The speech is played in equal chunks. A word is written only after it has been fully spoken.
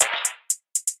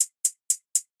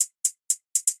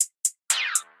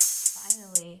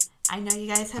Finally, I know you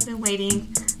guys have been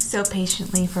waiting so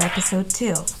patiently for episode 2.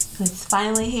 It's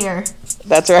finally here.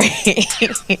 That's right.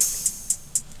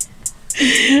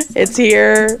 It's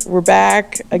here. We're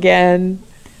back again.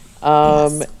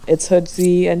 Yes. It's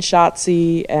Hoodsie and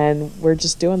Schatzi, and we're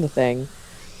just doing the thing.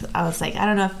 I was like, I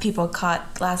don't know if people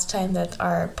caught last time that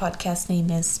our podcast name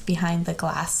is Behind the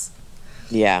Glass.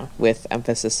 Yeah, with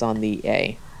emphasis on the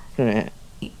A.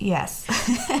 Yes.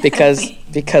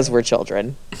 because we're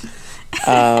children.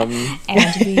 And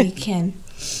we can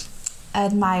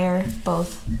admire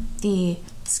both the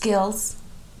skills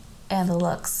and the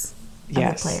looks of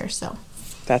the player. So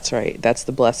that's right. That's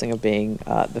the blessing of being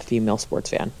the female sports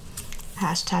fan.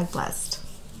 #blessed.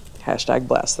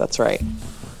 #blessed. That's right.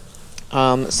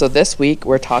 So this week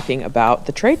we're talking about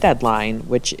the trade deadline,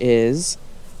 which is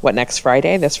next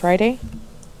Friday? This Friday?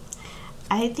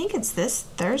 I think it's this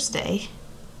Thursday.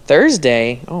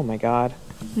 Thursday? Oh my God.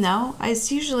 No, I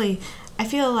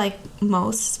feel like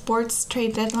most sports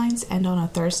trade deadlines end on a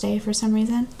Thursday for some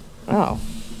reason. Oh,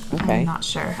 okay. I'm not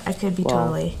sure. I could be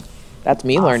totally That's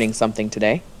me off. learning something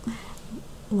today.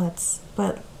 Let's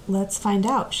find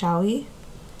out, shall we?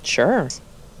 Sure.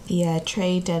 The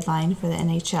trade deadline for the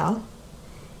NHL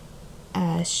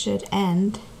should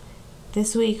end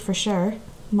this week for sure.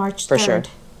 March 3rd. For sure.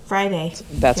 Friday.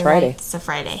 That's You're Friday. Right, it's a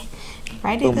Friday.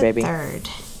 Friday Boom, the baby. 3rd.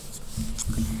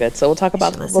 Good. So we'll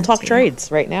talk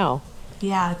trades right now.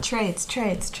 Yeah, trades.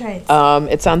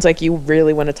 It sounds like you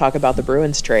really want to talk about the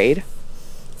Bruins trade.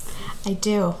 I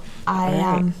do.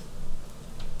 I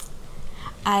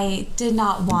did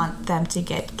not want them to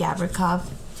get Gavrikov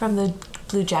from the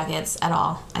Blue Jackets at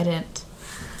all. I didn't.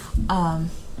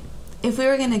 If we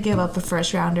were going to give up a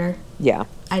first rounder, Yeah.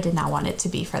 I did not want it to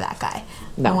be for that guy.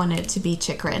 No. I wanted it to be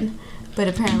Chikrin. But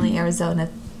apparently Arizona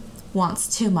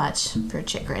wants too much for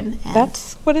Chikrin. And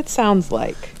That's what it sounds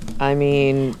like. I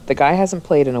mean, the guy hasn't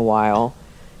played in a while,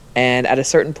 and at a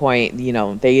certain point,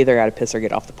 they either got to piss or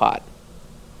get off the pot.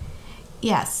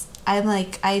 yes, I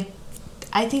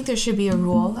think there should be a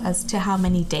rule as to how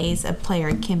many days a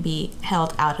player can be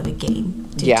held out of a game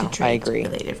due to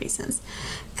trade-related reasons.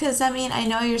 Because, I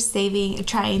know you're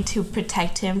trying to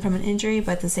protect him from an injury,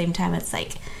 but at the same time, it's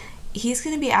like he's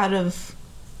going to be out of,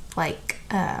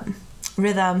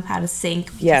 rhythm, how to sync,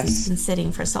 because he's been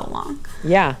sitting for so long.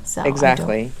 Yeah, so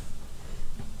exactly.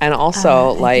 And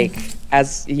also,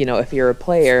 as, if you're a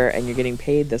player and you're getting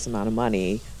paid this amount of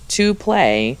money to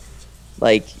play,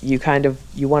 you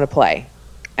want to play.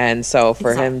 And so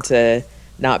for him to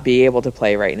not be able to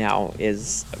play right now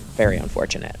is very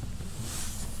unfortunate.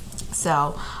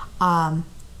 So,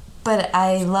 but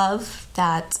I love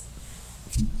that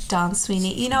Don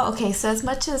Sweeney, so as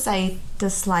much as I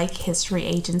dislike his free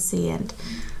agency and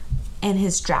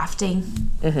his drafting,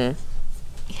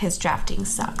 his drafting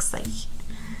sucks.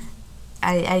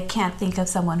 I can't think of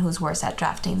someone who's worse at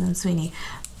drafting than Sweeney,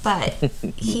 but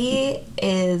he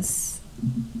is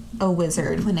a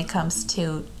wizard when it comes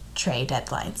to trade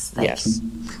deadlines. Yes.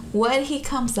 What he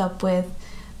comes up with,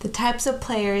 the types of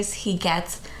players he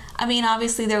gets.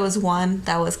 Obviously there was one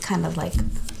that was kind of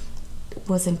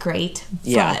wasn't great.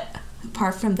 Yeah. But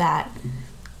apart from that,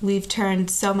 we've turned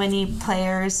so many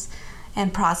players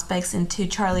and prospects into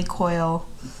Charlie Coyle,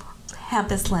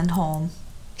 Hampus Lindholm.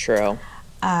 True.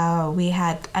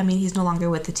 He's no longer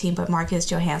with the team, but Marcus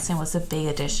Johansson was a big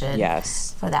addition.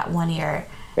 Yes. For that 1 year.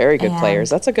 Very good players.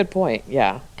 That's a good point.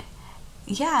 Yeah.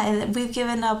 Yeah, and we've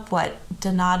given up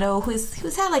Donato,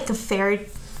 who's had a fairly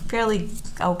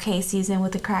okay season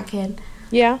with the Kraken.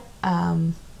 Yeah.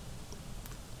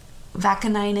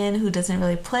 Vakanainen, who doesn't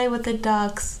really play with the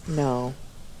Ducks. No.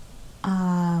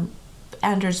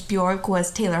 Anders Bjork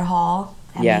was Taylor Hall.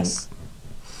 Yes.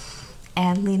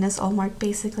 And Linus Ullmark,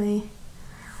 basically.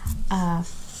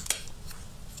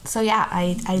 So yeah,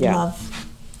 I love,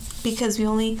 because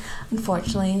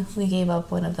unfortunately, we gave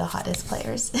up one of the hottest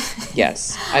players.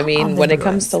 Yes. When it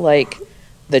comes to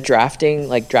the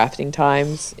drafting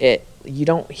times, you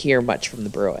don't hear much from the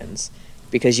Bruins,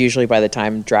 because usually by the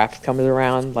time draft comes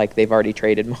around, they've already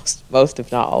traded most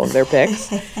if not all of their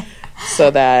picks.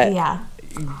 So that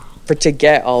to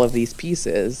get all of these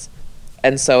pieces,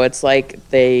 and so it's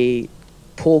they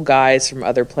pull guys from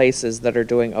other places that are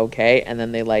doing okay, and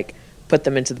then they put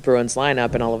them into the Bruins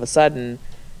lineup, and all of a sudden,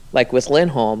 with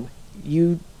Lindholm,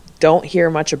 you don't hear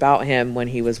much about him when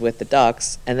he was with the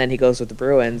Ducks, and then he goes with the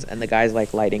Bruins, and the guy's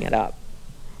lighting it up.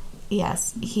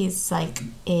 Yes, he's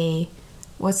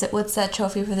what's that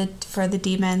trophy for the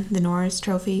D-men, the Norris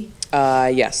Trophy?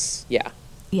 Yes, yeah.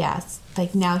 Yes,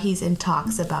 now he's in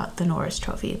talks about the Norris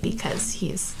Trophy because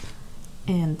he's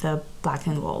in the black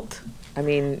and gold. I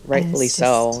mean, rightfully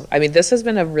so. I mean, this has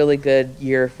been a really good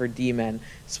year for D-men,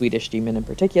 Swedish D-men in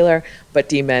particular, but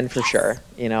D-men for sure.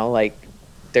 You know, like,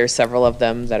 there's several of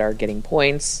them that are getting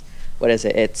points. What is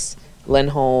it? It's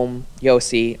Lindholm,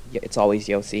 Yossi. It's always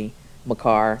Yossi.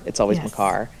 Makar. It's always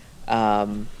Makar.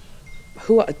 Who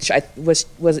was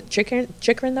it?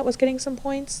 Chikrin that was getting some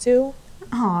points too?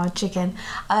 Oh, Chikrin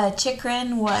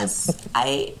was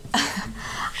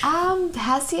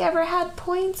has he ever had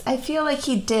points? I feel like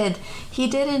he did. He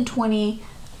did in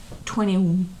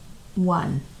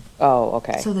 2021. Oh,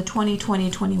 okay. So the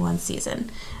 2020-21 season.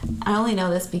 I only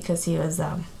know this because he was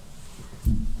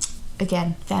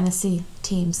again, fantasy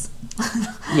teams.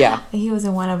 Yeah. He was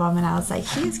in one of them and I was like,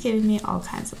 he's giving me all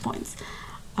kinds of points.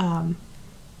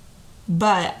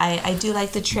 But I do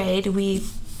like the trade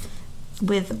with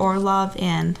Orlov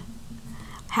and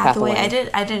Hathaway. I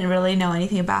didn't really know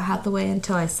anything about Hathaway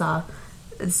until I saw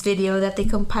this video that they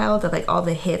compiled of like all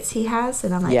the hits he has,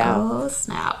 and I'm like, oh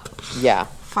snap! Yeah.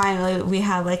 Finally, we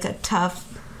have like a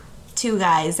tough two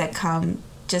guys that come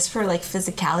just for like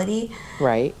physicality,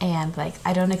 right? And like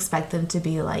I don't expect them to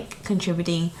be like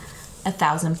contributing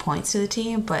 1,000 points to the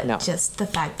team, but just the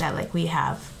fact that like we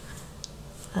have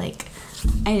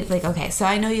okay, so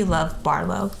I know you love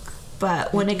Barlow.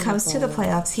 But when it comes to the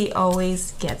playoffs, he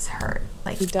always gets hurt.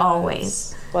 Like, he does.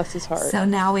 Always. Bless his heart. So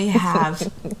now we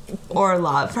have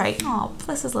Orlov, right? Oh,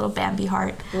 bless his little Bambi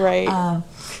heart. Right.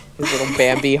 His little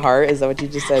Bambi heart? Is that what you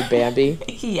just said, Bambi?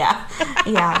 Yeah.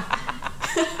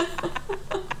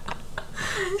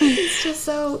 It's just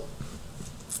so...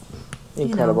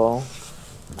 incredible.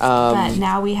 But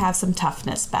now we have some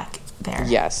toughness back there.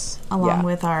 Yes. Along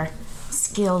with our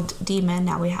skilled D-man,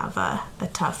 now we have a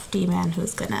tough D-man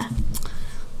who's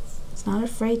is not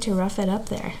afraid to rough it up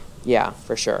there. Yeah,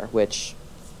 for sure. Which,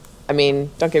 I mean,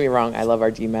 don't get me wrong, I love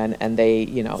our D-men, and they,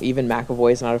 even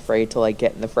McAvoy's not afraid to like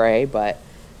get in the fray, but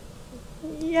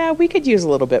yeah, we could use a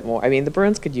little bit more. I mean, the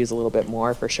Bruins could use a little bit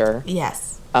more for sure.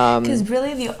 Yes. Because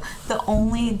really the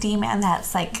only D-man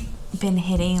that's like been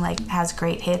hitting, like has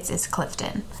great hits is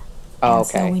Clifton. Oh,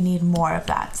 okay. So we need more of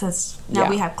that. So now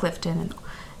we have Clifton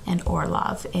and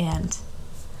Orlov, and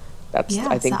that's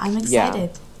I think so I'm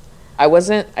excited. I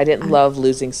didn't love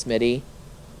losing Smitty,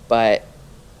 but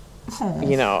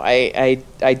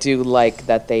I do like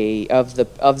that they of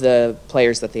the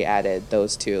players that they added,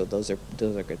 those are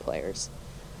good players.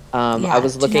 I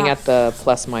was looking at the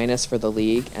plus minus for the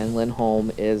league, and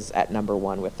Lindholm is at number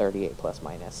 1 with 38 plus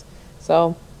minus.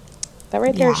 So that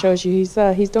right there shows you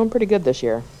he's doing pretty good this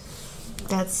year.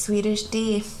 That's Swedish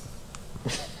D.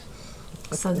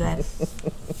 So good.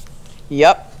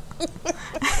 Yep.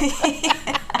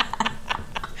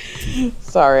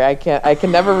 Sorry, I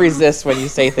can never resist when you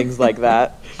say things like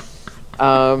that.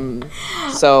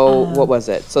 What was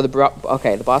it? So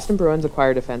the Boston Bruins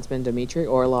acquired defenseman Dmitry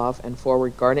Orlov and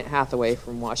forward Garnet Hathaway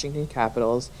from Washington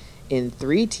Capitals in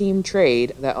 3-team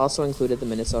trade that also included the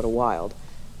Minnesota Wild.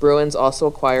 Bruins also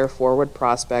acquire forward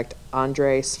prospect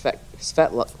Andrei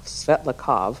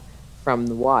Svetlakov from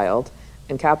the Wild,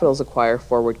 and Capitals acquire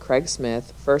forward Craig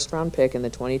Smith, first-round pick in the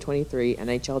 2023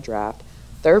 NHL Draft,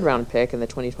 third-round pick in the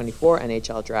 2024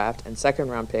 NHL Draft, and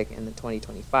second-round pick in the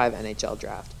 2025 NHL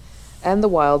Draft. And the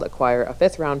Wild acquire a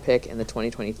fifth-round pick in the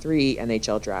 2023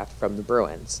 NHL Draft from the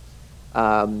Bruins.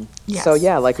 Yes. So,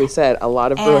 yeah, like we said, a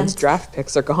lot of Bruins draft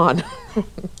picks are gone.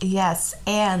 Yes,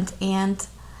 and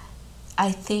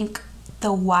I think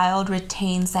the Wild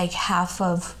retains like half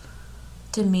of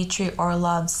Dmitry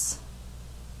Orlov's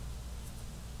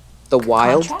The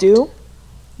Wild contract? do?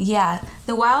 Yeah.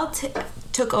 The Wild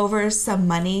took over some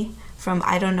money from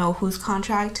I don't know whose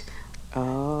contract.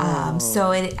 Oh.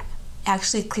 So it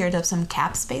actually cleared up some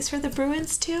cap space for the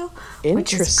Bruins too. Interesting.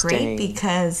 Which is great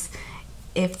because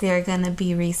if they're going to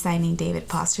be re-signing David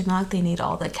Pastrnak, they need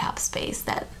all the cap space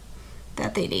that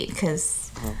they need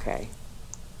because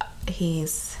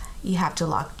you have to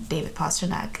lock David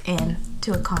Pastrnak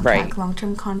into a contract,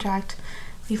 long-term contract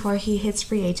before he hits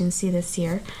free agency this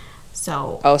year.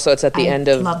 So so it's at the end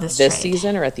of this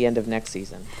season or at the end of next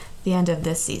season? The end of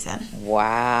this season.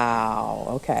 Wow.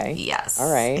 Okay. Yes.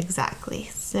 All right. Exactly.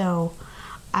 So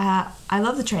I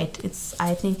love the trade.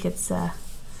 I think it's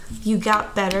you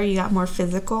got better, you got more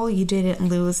physical. You didn't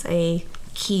lose a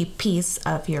key piece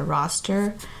of your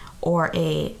roster or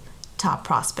a top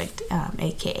prospect,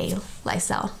 aka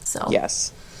Lysell. So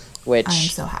yes. Which I'm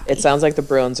so happy. It sounds like the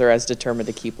Bruins are as determined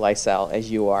to keep Lysell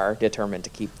as you are determined to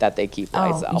keep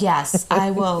Lysell. Oh, yes. I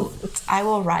will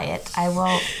riot. I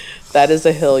will. That is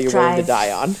a hill you're willing to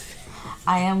die on.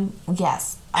 I am,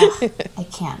 yes. I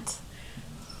can't.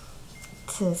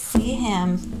 To see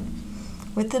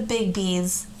him with the big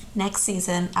B's next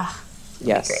season,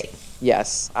 Yes. That'd be great.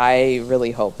 Yes. I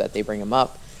really hope that they bring him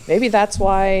up. Maybe that's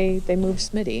why they moved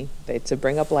Smitty, to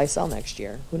bring up Lysell next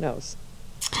year. Who knows?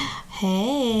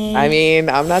 Hey. I mean,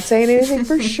 I'm not saying anything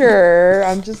for sure.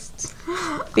 I'm just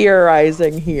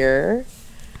theorizing here.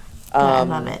 I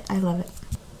love it. I love it.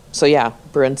 So yeah,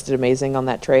 Bruins did amazing on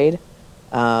that trade.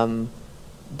 At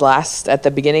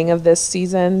the beginning of this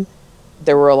season,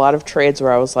 there were a lot of trades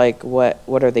where I was like, what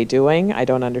are they doing? I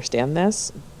don't understand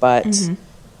this. But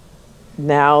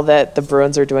now that the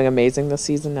Bruins are doing amazing this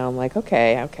season, now I'm like,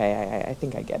 okay, I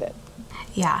think I get it.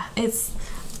 Yeah,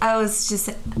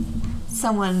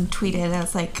 someone tweeted, I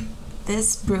was like,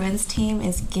 this Bruins team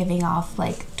is giving off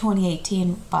like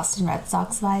 2018 Boston Red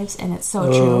Sox vibes, and it's so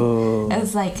true. It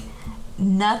was like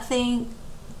nothing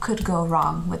could go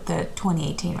wrong with the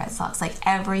 2018 Red Sox. Like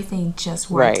everything just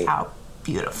worked out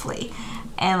beautifully,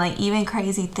 and like even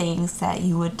crazy things that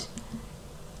you're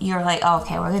like, oh,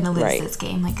 okay, we're gonna lose this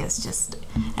game. Like it's just,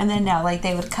 and then now like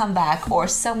they would come back, or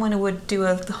someone would do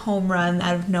a home run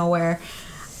out of nowhere.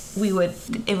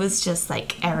 It was just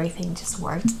like everything just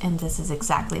worked, and this is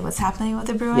exactly what's happening with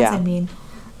the Bruins. Yeah.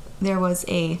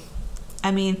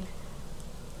 I mean,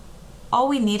 all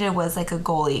we needed was like a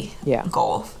goalie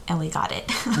goal, and we got it.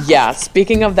 Yeah,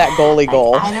 speaking of that goalie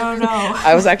goal. I don't know.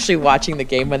 I was actually watching the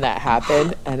game when that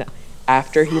happened, and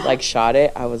after he like shot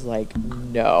it, I was like,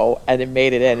 no, and it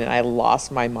made it in, and I lost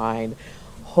my mind.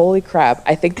 Holy crap.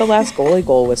 I think the last goalie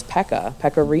goal was Pekka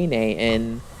Rinne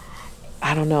in,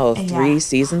 I don't know, 3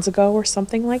 seasons ago or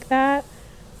something like that.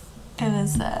 It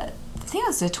was, I think it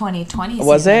was the 2020 season.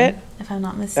 Was it? If I'm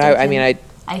not mistaken.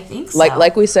 I think so.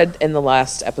 Like we said in the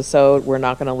last episode, we're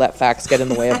not going to let facts get in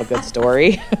the way of a good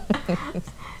story.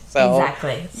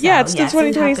 Exactly. Yeah, it's the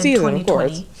 2020 season, of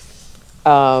course.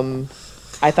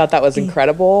 I thought that was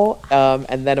incredible.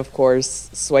 And then, of course,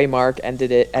 Sway Mark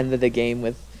ended the game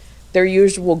with their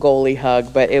usual goalie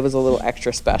hug, but it was a little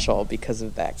extra special because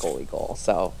of that goalie goal.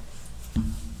 So...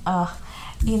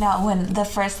 when the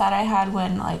first thought I had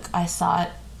when like I saw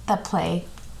the play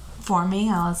forming,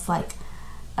 I was like,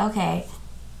 okay,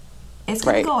 it's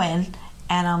gonna go in,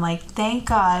 and I'm like, thank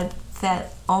God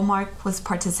that Omar was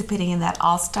participating in that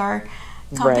All-Star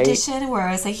competition, where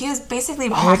it's like he was basically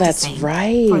practicing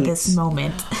for this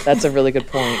moment. That's a really good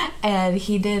point. And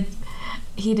he did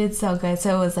so good.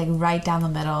 So it was like right down the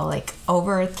middle, like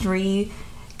over 3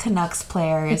 Canucks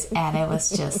players, and it was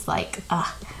just like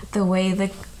the way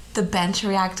the bench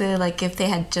reacted, like if they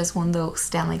had just won the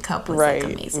Stanley Cup, was like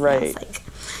amazing. I was like,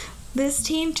 this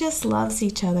team just loves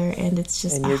each other, and it's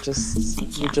just, and you're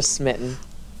just smitten.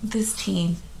 This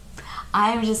team,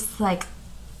 I'm just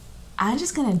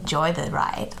gonna enjoy the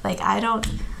ride. Like I don't.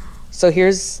 So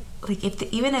here's like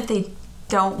even if they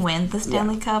don't win the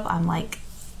Stanley Cup, I'm like,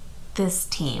 this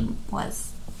team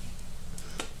was.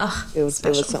 It was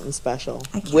something special.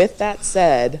 With that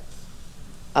said,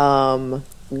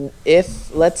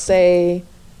 if let's say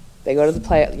they go to the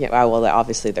play, well,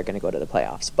 obviously they're going to go to the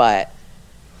playoffs. But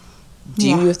do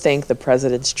you think the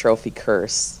President's Trophy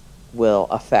curse will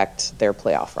affect their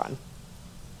playoff run?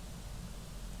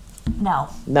 No.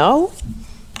 No?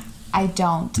 I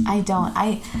don't.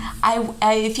 I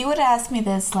if you would have asked me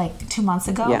this like 2 months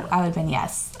ago, I would have been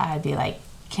yes. I'd be like,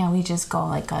 can we just go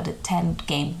like on a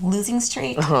 10-game losing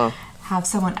streak? Have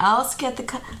someone else get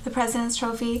the President's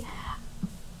Trophy?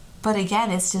 But again,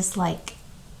 it's just like,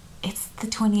 it's the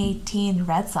 2018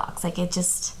 Red Sox. Like it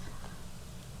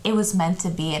was meant to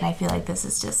be, and I feel like this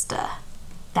is just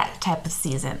that type of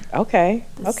season. Okay.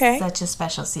 Such a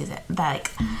special season that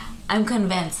like I'm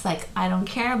convinced. Like I don't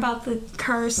care about the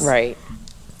curse. Right.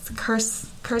 It's the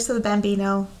curse of the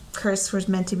Bambino. Curse was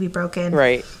meant to be broken.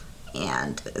 Right.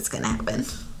 And it's gonna happen.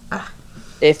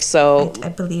 If so, I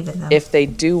believe in them. If they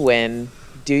do win,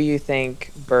 do you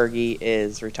think Bergie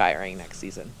is retiring next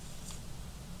season?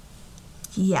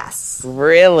 Yes.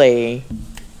 Really?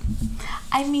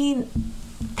 I mean,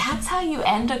 that's how you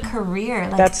end a career.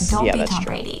 Like, don't be Tom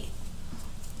Brady.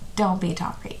 Don't be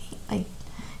Tom Brady. Like,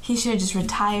 he should have just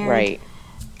retired. Right.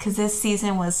 Because this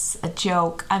season was a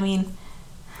joke. I mean,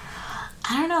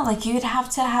 I don't know. Like, you'd have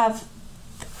to have...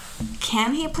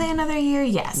 Can he play another year?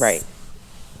 Yes. Right.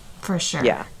 For sure.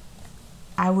 Yeah.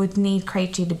 I would need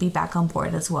Krejci to be back on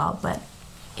board as well, but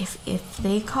if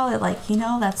they call it like,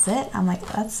 that's it, I'm like,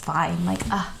 that's fine. Like,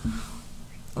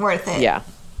 worth it. Yeah.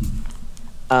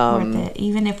 Worth it.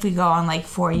 Even if we go on like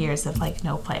 4 years of like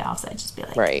no playoffs, I'd just be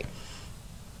like, right.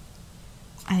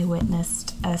 I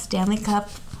witnessed a Stanley Cup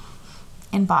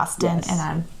in Boston, and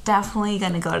I'm definitely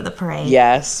gonna go to the parade.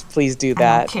 Yes, please do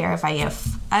that. I don't care if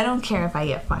I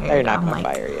get fired. They're not gonna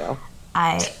fire you.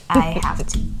 I have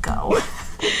to go.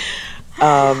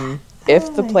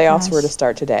 If the playoffs were to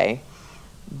start today,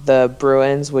 The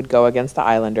Bruins would go against the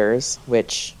Islanders,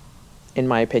 which, in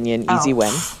my opinion, easy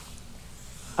win.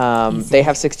 They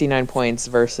have 69 points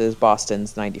versus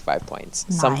Boston's 95 points.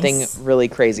 Nice. Something really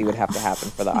crazy would have to happen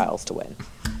for the Isles to win.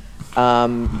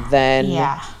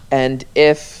 And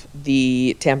if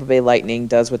the Tampa Bay Lightning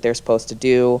does what they're supposed to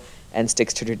do and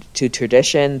sticks to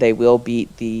tradition, they will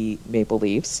beat the Maple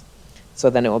Leafs. So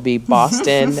then it will be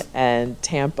Boston and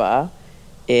Tampa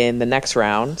in the next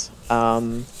round.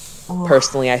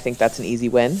 Personally, I think that's an easy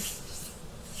win.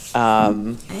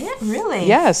 Really?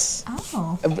 Yes.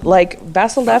 Oh. Like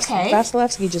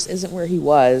Vasilevsky just isn't where he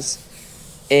was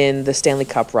in the Stanley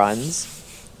Cup runs.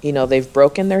 You know, they've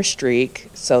broken their streak,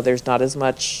 so there's not as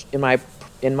much, in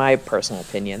my personal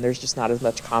opinion, there's just not as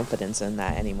much confidence in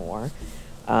that anymore.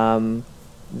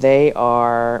 They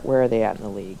are, where are they at in the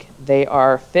league? They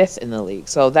are 5th in the league.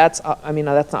 So that's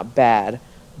not bad,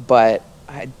 but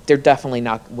they're definitely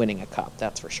not winning a cup,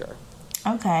 that's for sure.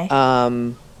 Okay.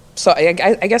 So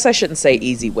I guess I shouldn't say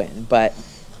easy win, but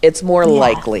it's more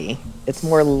likely. It's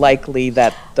more likely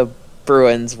that the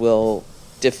Bruins will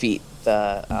defeat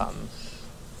the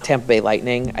Tampa Bay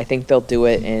Lightning. I think they'll do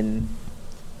it in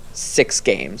 6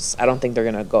 games. I don't think they're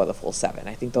going to go the full 7.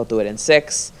 I think they'll do it in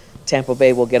 6. Tampa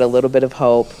Bay will get a little bit of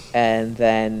hope, and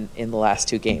then in the last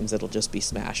 2 games, it'll just be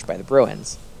smashed by the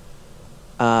Bruins.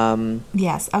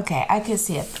 Yes, okay. I could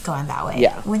see it going that way.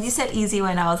 Yeah. When you said easy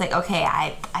win, I was like, okay,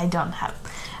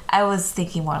 I was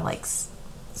thinking more like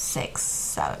 6.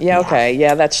 So, yeah, okay.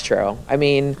 Yeah, that's true. I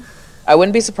mean, I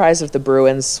wouldn't be surprised if the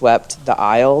Bruins swept the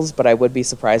Isles, but I would be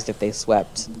surprised if they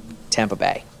swept Tampa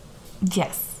Bay.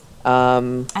 Yes.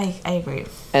 I agree.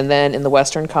 And then in the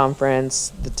Western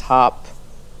Conference, the top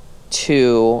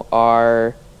 2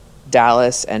 are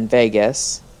Dallas and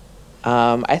Vegas.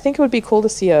 I think it would be cool to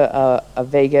see a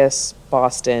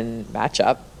Vegas-Boston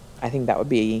matchup. I think that would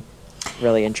be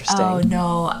really interesting. Oh,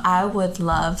 no. I would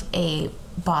love a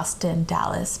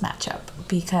Boston-Dallas matchup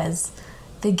because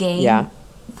the game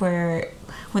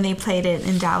when they played it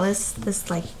in Dallas this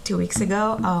 2 weeks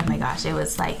ago, oh my gosh, it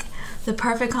was like the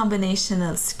perfect combination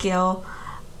of skill,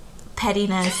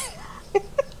 pettiness,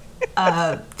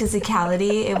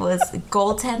 physicality. It was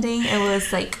goaltending. It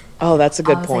was like, oh, that's a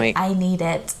good point. Like, I need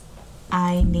it.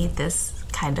 I need this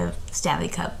kind of Stanley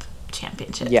Cup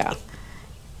championship. Yeah.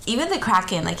 Even the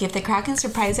Kraken, if the Kraken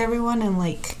surprise everyone and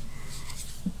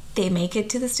they make it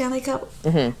to the Stanley Cup,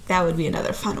 that would be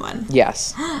another fun one.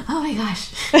 Yes. Oh my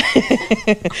gosh.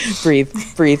 breathe.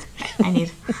 I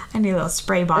need a little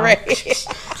spray bottle. Right.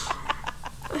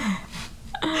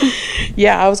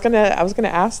 Yeah, I was gonna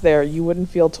ask there. You wouldn't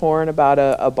feel torn about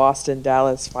a Boston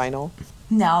Dallas final?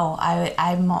 No,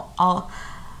 I'm all.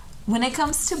 When it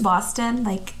comes to Boston,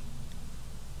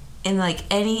 in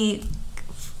any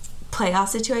playoff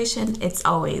situation, it's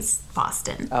always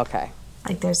Boston. Okay.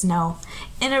 There's no,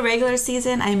 in a regular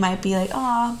season, I might be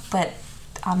but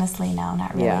honestly, no,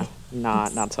 not really. Yeah,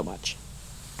 not so much.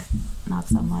 Not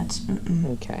so much.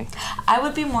 Mm-mm. Okay. I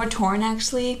would be more torn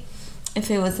actually if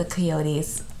it was the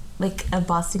Coyotes, a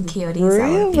Boston Coyotes.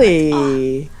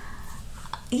 Really?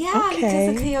 Yeah,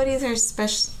 because the Coyotes are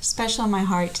special in my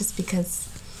heart, just because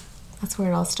that's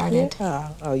where it all started.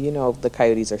 Yeah. Oh, the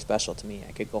Coyotes are special to me.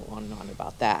 I could go on and on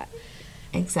about that.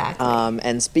 Exactly.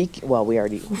 We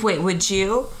already. Wait, would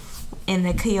you, in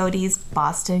the Coyotes,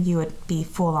 Boston, you would be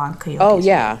full on Coyotes? Oh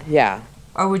yeah.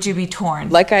 Or would you be torn?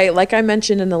 Like I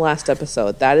mentioned in the last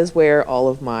episode, that is where all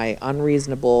of my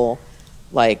unreasonable,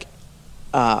 why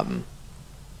can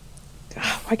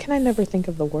I never think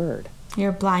of the word?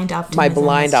 Your blind optimism. My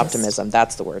blind optimism.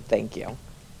 That's the word. Thank you.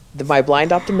 My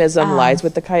blind optimism lies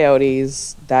with the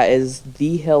Coyotes. That is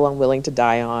the hill I'm willing to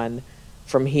die on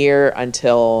from here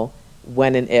until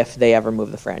when and if they ever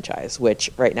move the franchise,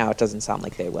 which right now it doesn't sound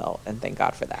like they will, and thank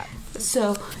God for that.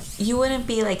 So you wouldn't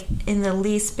be in the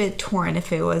least bit torn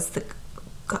if it was the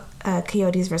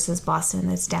Coyotes versus Boston in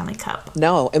the Stanley Cup?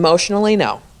 No, emotionally,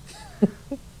 no.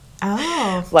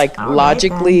 Oh.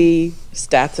 Logically,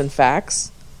 stats and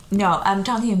facts? No, I'm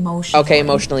talking emotionally. Okay,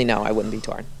 emotionally, no, I wouldn't be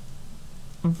torn.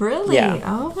 Really? Yeah.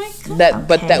 Oh my God.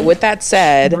 But with that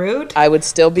said, rude? I would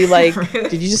still be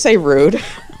did you just say rude?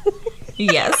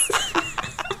 Yes.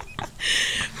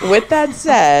 With that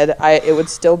said, it would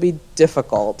still be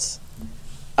difficult,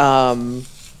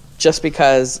 just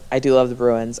because I do love the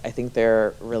Bruins. I think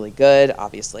they're really good,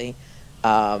 obviously.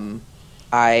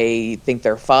 I think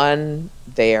they're fun.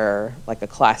 They're a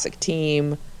classic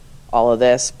team, all of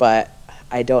this, but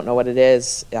I don't know what it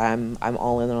is. I'm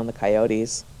all in on the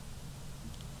Coyotes.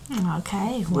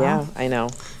 Okay. Well, yeah, I know.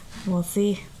 We'll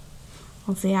see.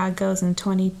 We'll see how it goes in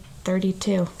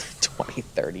 2032.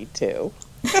 2032.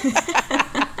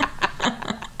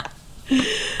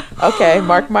 Okay,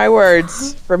 mark my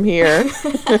words from here.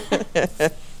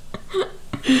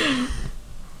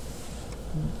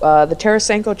 The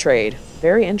Tarasenko trade,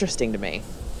 very interesting to me.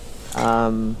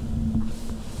 I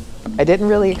didn't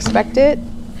really expect it.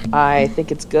 I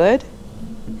think it's good.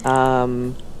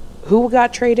 Who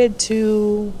got traded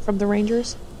from the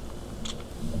Rangers?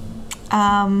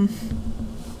 I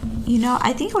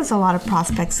think it was a lot of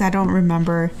prospects. I don't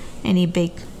remember any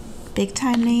big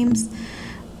time names,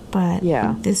 but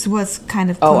yeah, this was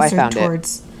kind of closer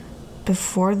towards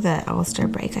before the All-Star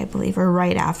break, I believe, or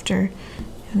right after.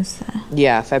 It was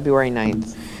February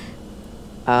 9th.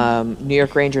 New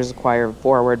York Rangers acquire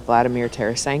forward Vladimir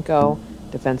Tarasenko,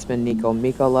 defenseman Nico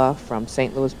Mikkola from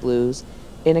St. Louis Blues,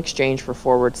 in exchange for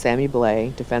forward Sammy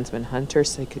Blais, defenseman Hunter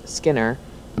Skinner,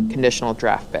 conditional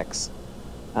draft picks.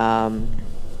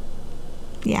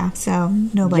 So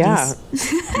nobody's.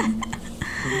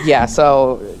 Yeah,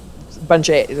 so bunch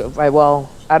of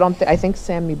I think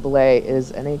Sammy Blais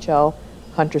is NHL.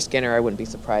 Hunter Skinner, I wouldn't be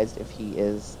surprised if he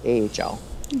is AHL.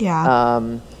 Yeah.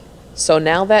 So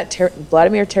now that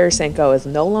Vladimir Tarasenko is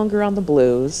no longer on the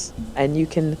Blues, and you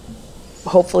can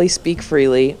hopefully speak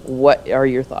freely, what are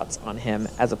your thoughts on him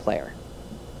as a player?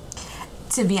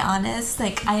 To be honest,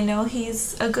 I know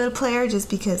he's a good player just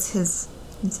because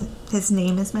his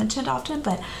name is mentioned often,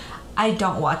 but I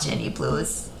don't watch any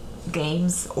Blues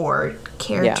games or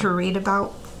care to read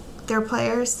about their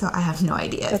players, so I have no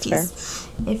idea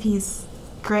if he's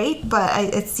great,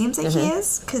 but it seems like he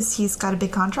is, because he's got a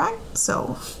big contract,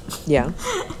 so yeah.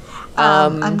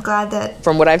 I'm glad that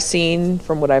from what I've seen,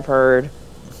 from what I've heard,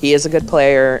 he is a good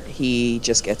player. He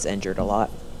just gets injured a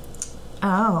lot.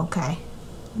 Oh, okay.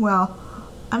 Well,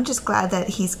 I'm just glad that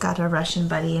he's got a Russian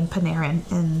buddy in Panarin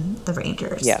in the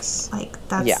Rangers. Yes.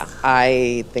 That's... Yeah,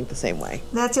 I think the same way.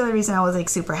 That's the only reason I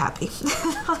was, super happy.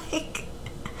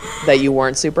 That you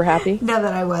weren't super happy? No,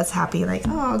 that I was happy. Good for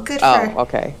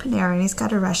Panarin. He's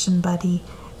got a Russian buddy.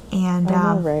 And,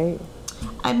 I know, right?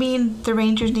 I mean, the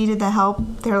Rangers needed the help.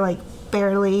 They're,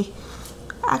 barely...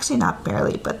 Actually, not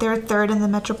barely, but they're third in the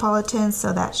Metropolitan,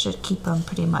 so that should keep them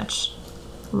pretty much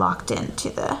locked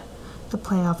into the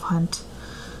playoff hunt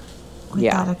with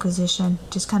that acquisition.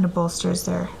 Just kind of bolsters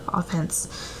their offense.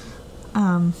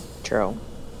 True.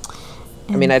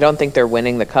 I mean, I don't think th're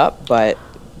winning the cup, but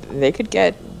they could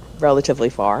get relatively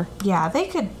far. Yeah, they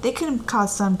could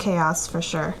cause some chaos for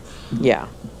sure. Yeah.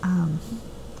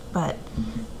 But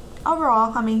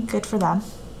overall, I mean, good for them.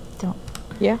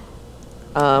 Yeah.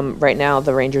 Right now,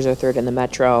 the Rangers are third in the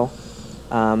Metro.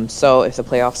 So if the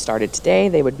playoffs started today,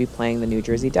 they would be playing the New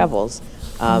Jersey Devils.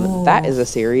 That is a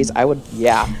series I would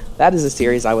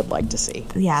like to see.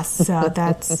 Yes, so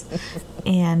that's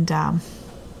and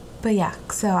but yeah,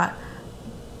 so I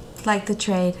like the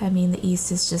trade. I mean, the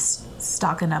East is just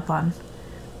stocking up on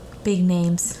big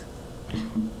names.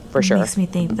 For sure. Makes me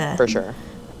think for sure.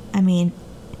 I mean,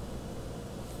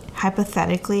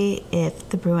 hypothetically, if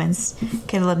the Bruins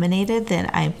get eliminated,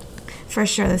 then for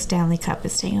sure the Stanley Cup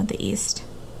is staying on the East.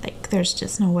 There's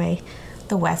just no way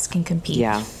the West can compete.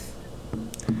 Yeah.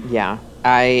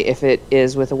 If it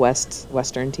is with a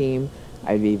Western team,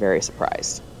 I'd be very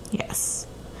surprised. Yes.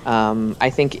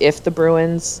 I think if the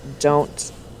Bruins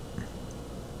don't,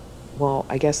 well,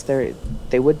 I guess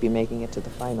they would be making it to the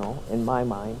final in my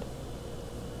mind.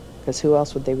 Because who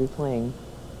else would they be playing?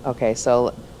 Okay,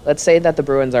 so let's say that the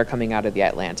Bruins are coming out of the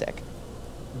Atlantic.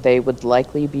 They would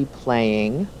likely be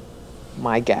playing,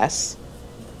 my guess,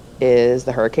 is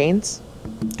the Hurricanes.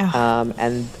 Oh.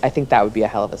 And I think that would be a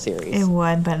hell of a series. It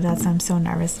would, but I'm so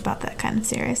nervous about that kind of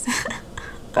series.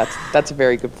 That's a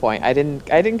very good point. I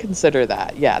didn't consider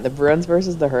that. Yeah, the Bruins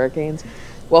versus the Hurricanes.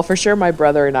 Well, for sure, my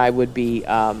brother and I would be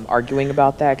arguing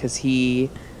about that because he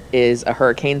is a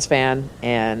Hurricanes fan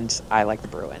and I like the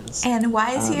Bruins. And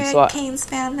why is he a Canes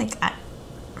fan?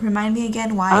 Remind me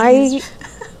again why.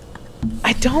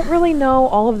 I don't really know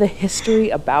all of the history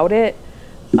about it.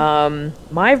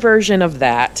 My version of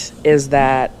that is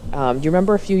that do you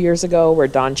remember a few years ago where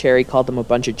Don Cherry called them a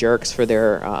bunch of jerks for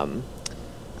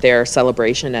their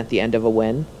celebration at the end of a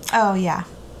win? Oh yeah.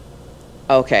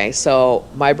 Okay, so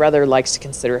my brother likes to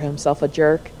consider himself a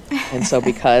jerk, and so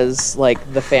because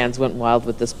the fans went wild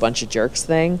with this bunch of jerks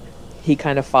thing, he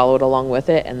kind of followed along with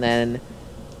it, and then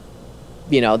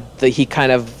he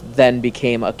kind of then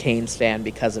became a Canes fan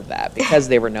because of that, because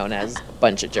they were known as a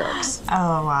bunch of jerks.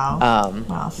 Oh, wow.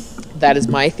 Wow. That is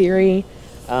my theory.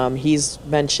 He's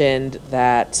mentioned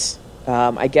that,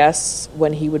 I guess,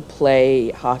 when he would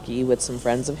play hockey with some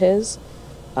friends of his,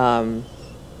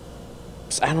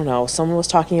 I don't know, someone was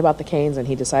talking about the Canes and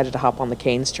he decided to hop on the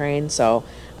Canes train. So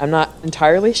I'm not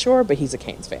entirely sure, but he's a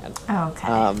Canes fan. Okay.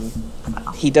 Wow.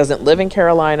 He doesn't live in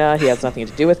Carolina. He has nothing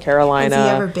to do with Carolina.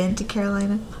 Has he ever been to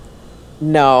Carolina?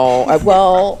 No.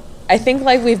 Well, I think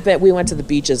like we went to the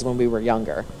beaches when we were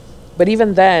younger. But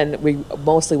even then, we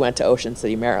mostly went to Ocean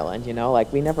City, Maryland, you know?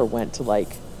 Like, we never went to,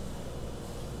 like,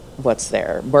 what's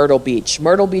there? Myrtle Beach.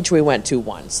 Myrtle Beach we went to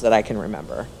once that I can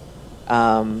remember.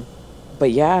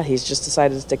 But, yeah, he's just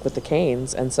decided to stick with the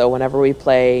Canes. And so whenever we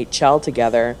play Chell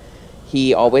together,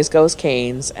 he always goes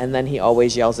Canes, and then he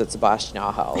always yells at Sebastian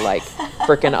Aho. Like,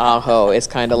 frickin' Aho is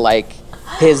kind of like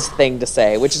his thing to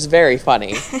say, which is very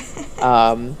funny.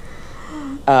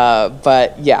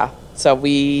 But, yeah, so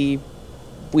we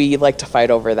like to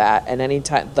fight over that. And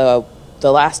anytime the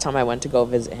last time I went to go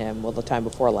visit him, well, the time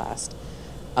before last,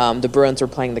 the Bruins were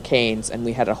playing the Canes, and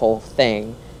we had a whole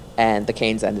thing, and the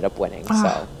Canes ended up winning.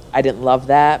 So I didn't love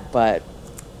that, but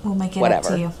we'll make it whatever.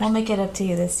 up to you. We'll make it up to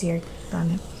you this year,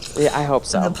 Donna. Yeah, I hope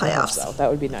so. In the playoffs. I hope so. That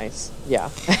would be nice. Yeah.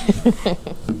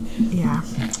 Yeah.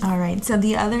 All right. So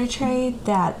the other trade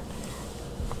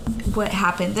what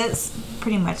happened, this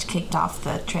pretty much kicked off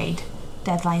the trade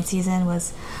deadline season,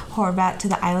 was Horvat to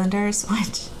the Islanders,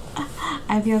 which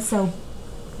I feel so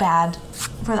bad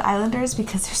for the Islanders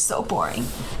because they're so boring.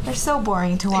 They're so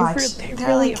boring to watch. They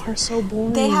really are so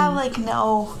boring. They have like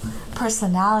no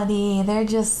personality. They're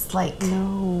just like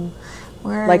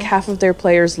like half of their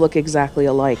players look exactly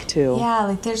alike too. Yeah,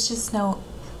 like there's just no,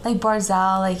 like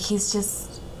Barzal, like he's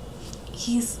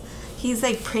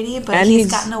like pretty, but and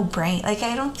he's got no brain. Like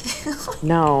I don't feel like,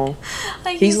 no.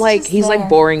 Like he's like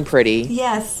boring pretty.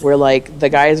 Yes. Where like the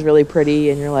guy is really pretty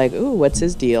and you're like, ooh, what's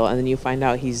his deal? And then you find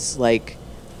out he's like,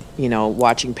 you know,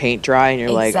 watching paint dry and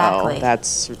you're like, oh,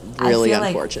 that's really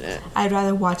unfortunate. Like I'd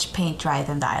rather watch paint dry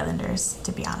than the Islanders,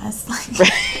 to be honest.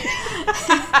 Like,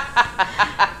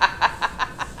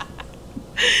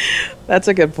 that's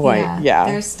a good point. Yeah.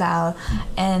 Their style.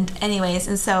 And anyways,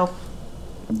 and so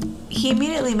he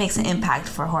immediately makes an impact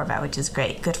for Horvat, which is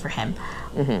great. Good for him.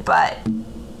 Mm-hmm. But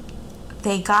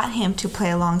they got him to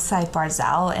play alongside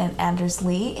Barzal and Anders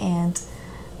Lee, and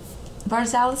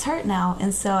Barzal is hurt now,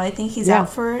 and so I think he's out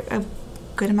for a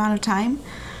good amount of time.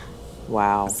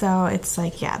 Wow. So it's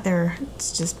like,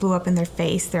 it's just blew up in their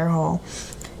face.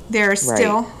 They're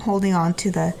still holding on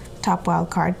to the top wild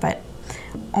card, but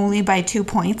only by 2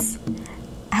 points.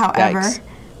 However,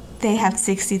 they have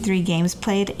 63 games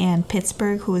played, and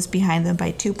Pittsburgh, who is behind them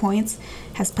by 2 points,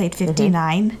 has played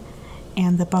 59. Mm-hmm.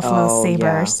 And the Buffalo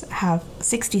Sabres have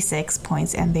 66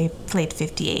 points, and they've played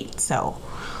 58. So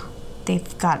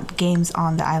they've got games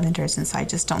on the Islanders, and so I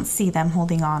just don't see them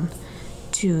holding on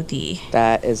to the...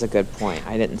 That is a good point.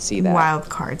 I didn't see that. Wild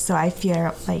card. So I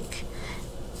feel like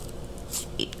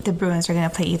the Bruins are going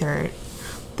to play either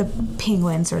the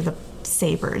Penguins or the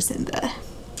Sabres in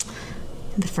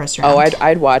the first round. Oh,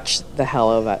 I'd watch the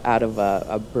hell out of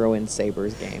a Bruins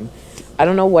Sabres game. I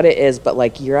don't know what it is, but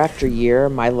like year after year,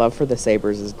 my love for the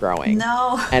Sabres is growing.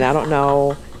 No. And I don't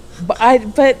know, but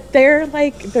they're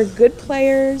good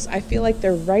players. I feel like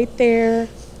they're right there.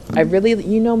 I really,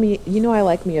 I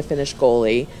like me a Finnish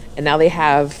goalie, and now they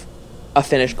have a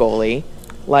Finnish goalie.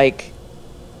 Like,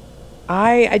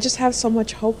 I just have so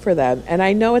much hope for them, and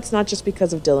I know it's not just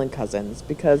because of Dylan Cousins,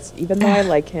 because even though I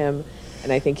like him,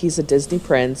 and I think he's a Disney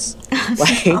prince,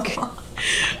 like,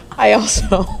 I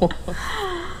also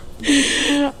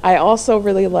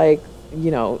really like,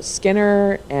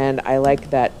 Skinner, and I like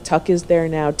that Tuck is there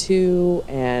now too,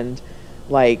 and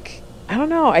like, I don't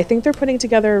know, I think they're putting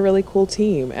together a really cool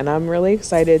team, and I'm really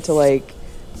excited to like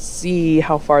see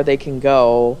how far they can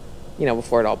go,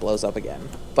 before it all blows up again.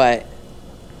 But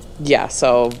yeah,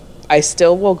 so I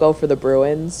still will go for the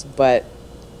Bruins, but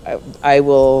I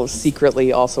will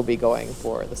secretly also be going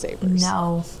for the Sabres.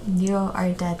 No, you are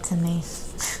dead to me.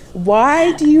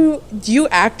 Why do you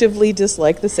actively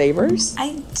dislike the Sabres?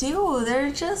 I do.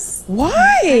 They're just...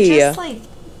 Why? They're just like,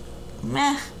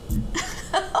 meh.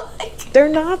 They're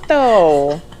not,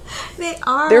 though. They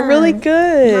are. They're really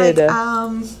good. Like,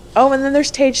 Oh, and then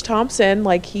there's Tage Thompson.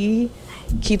 Like, he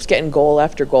keeps getting goal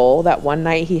after goal. That one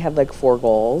night he had like 4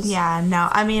 goals. Yeah, no.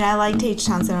 I mean, I like Tage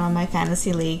Thompson on my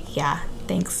fantasy league. Yeah,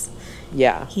 thanks.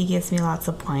 Yeah. He gives me lots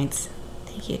of points.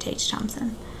 Thank you, Tage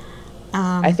Thompson.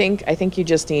 I think you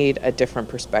just need a different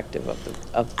perspective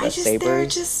of the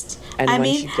Sabres.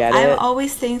 Once you get I'm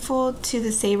always thankful to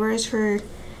the Sabres for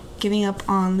giving up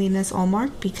on Linus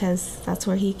Ullmark, because that's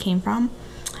where he came from.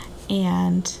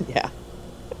 And,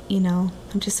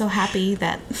 I'm just so happy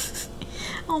that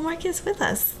Ullmark is with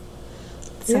us.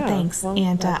 So thanks. Well,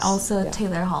 and also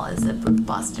Taylor Hall is a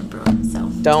Boston Bruin. So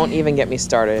don't even get me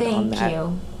started on that. Thank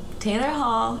you. Taylor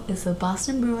Hall is the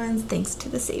Boston Bruins thanks to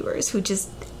the Sabres, who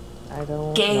just I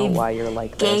don't know why you're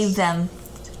like this. Gave them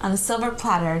on a silver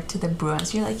platter to the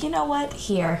Bruins. You're like, you know what?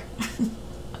 Here.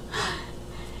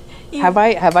 Have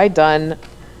I done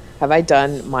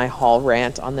my Hall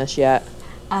rant on this yet?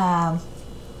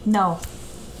 No.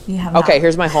 You have Okay, not.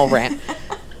 here's my Hall rant.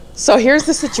 So here's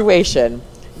the situation.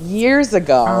 Years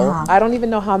ago, I don't even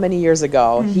know how many years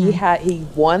ago, he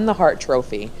won the Hart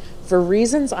Trophy. For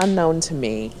reasons unknown to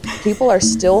me, people are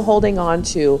still holding on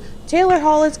to Taylor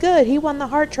Hall is good. He won the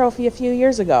Hart Trophy a few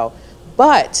years ago.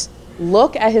 But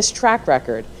look at his track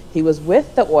record. He was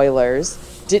with the Oilers,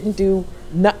 didn't do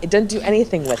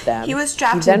anything with them. He was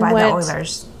drafted by the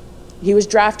Oilers. He was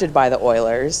drafted by the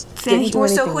Oilers. Didn't do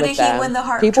anything with them. Win the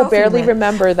Hart People Trophy barely with?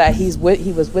 remember that he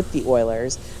was with the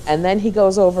Oilers, and then he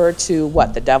goes over to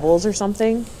the Devils or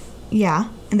something. Yeah,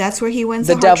 and that's where he wins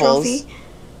the Hart Trophy.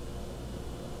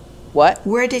 What?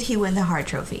 Where did he win the Hart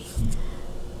Trophy?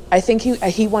 I think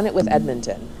he won it with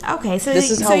Edmonton. Okay, so this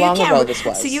is how long ago this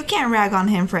was. So you can't rag on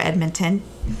him for Edmonton.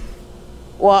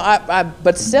 Well,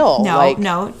 but still,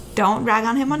 no, don't rag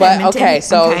on him on Edmonton. Okay,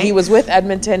 so he was with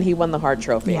Edmonton. He won the Hart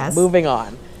Trophy. Yes. Moving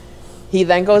on. He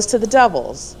then goes to the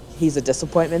Devils. He's a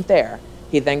disappointment there.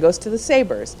 He then goes to the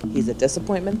Sabres. He's a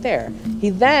disappointment there. He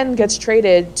then gets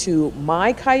traded to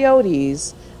my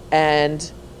Coyotes, and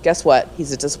guess what?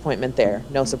 He's a disappointment there.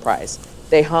 No surprise.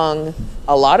 They hung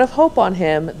a lot of hope on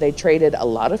him. They traded a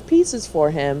lot of pieces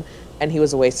for him, and he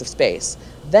was a waste of space.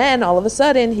 Then, all of a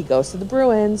sudden, he goes to the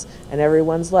Bruins, and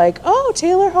everyone's like, oh,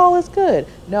 Taylor Hall is good.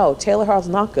 No, Taylor Hall's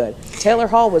not good. Taylor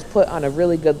Hall was put on a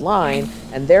really good line,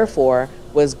 and therefore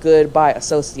was good by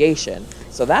association.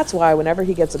 So that's why whenever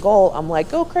he gets a goal, I'm like,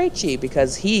 go Krejci,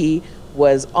 because he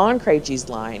was on Krejci's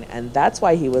line, and that's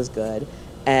why he was good.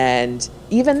 And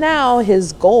even now,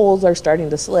 his goals are starting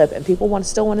to slip, and people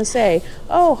still want to say,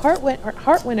 "Oh, Hart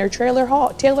winner, Taylor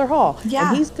Hall, yeah,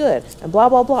 and he's good," and blah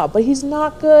blah blah. But he's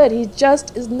not good. He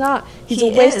just is not. He's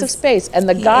a waste of space. And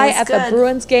the guy at the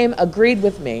Bruins game agreed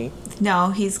with me.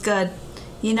 No, he's good.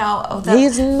 You know,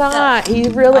 he's not. He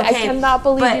really. Okay, I cannot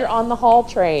believe you're on the Hall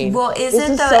train. Well,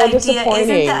 isn't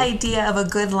the idea of a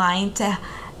good line to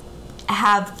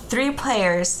have three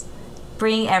players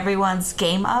bring everyone's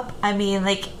game up? I mean,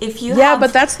 like, if you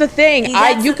but that's the thing.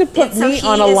 You could put me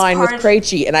on a line with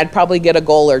Krejci, and I'd probably get a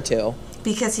goal or two.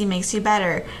 Because he makes you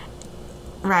better,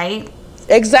 right?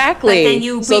 Exactly.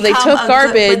 So they took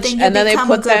garbage, and then they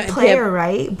put that player,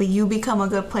 right? But you become a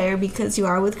good player because you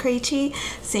are with Krejci.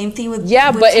 Same thing with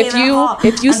but Taylor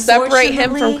if you separate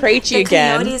him from Krejci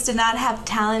again, the Coyotes did not have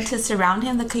talent to surround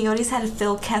him. The Coyotes had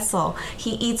Phil Kessel.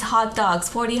 He eats hot dogs,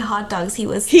 40 hot dogs. He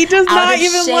does not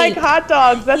even like hot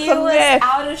dogs. That's a myth. He was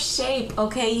out of shape.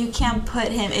 Okay, you can't put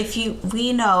him.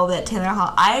 We know that Taylor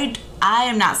Hall. I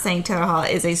am not saying Taylor Hall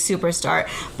is a superstar,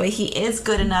 but he is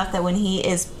good enough that when he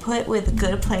is put with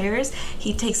good players,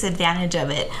 he takes advantage of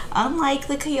it. Unlike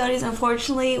the Coyotes,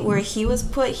 unfortunately, where he was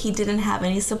put, he didn't have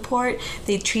any support.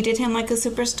 They treated him like a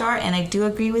superstar, and I do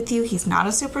agree with you. He's not a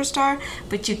superstar,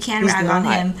 but you can rag on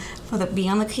him for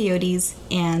being on the Coyotes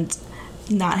and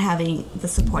not having the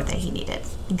support that he needed.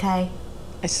 Okay?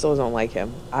 I still don't like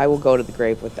him. I will go to the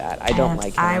grave with that. I don't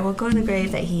like him. I will go to the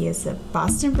grave that he is a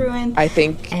Boston Bruin. I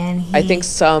think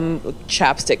some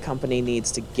chapstick company needs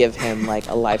to give him like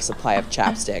a life supply of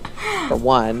chapstick, for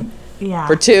one. Yeah.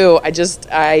 For two, I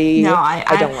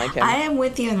don't like him. I am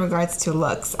with you in regards to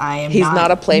looks. He's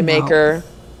not a playmaker.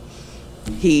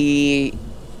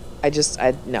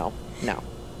 No.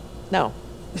 No.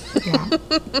 Yeah.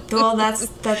 Well, that's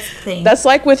the thing. That's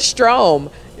like with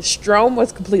Strome. Strome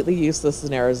was completely useless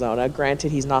in Arizona.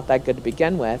 Granted, he's not that good to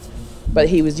begin with, but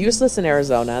he was useless in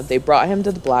Arizona. They brought him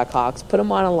to the Blackhawks, put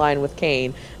him on a line with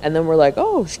Kane, and then we're like,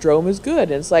 oh, Strome is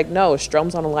good. And it's like, no,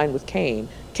 Strome's on a line with Kane.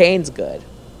 Kane's good.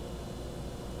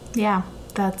 Yeah,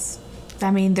 there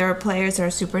are players that are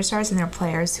superstars, and there are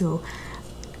players who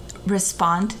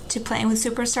respond to playing with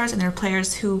superstars, and there are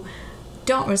players who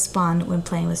don't respond when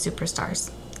playing with superstars.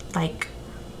 I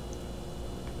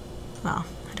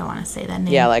don't want to say that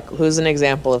name. Yeah, who's an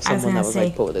example of someone that was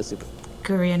put with a super?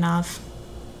 Gurianov.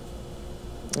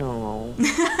 Oh,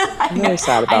 I'm really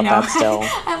sad about that still.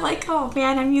 I'm like, oh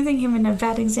man, I'm using him in a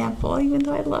bad example, even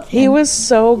though I love him. He was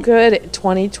so good at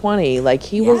 2020.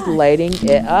 He was lighting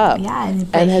it up. Yeah,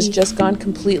 and has just gone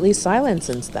completely silent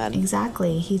since then.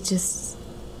 Exactly. He just,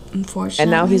 unfortunately.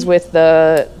 And now he's with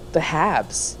the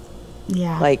Habs.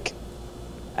 Yeah.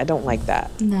 I don't like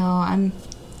that. No,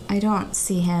 I don't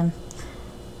see him.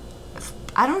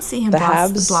 I don't see him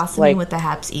blossoming with the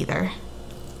Habs either.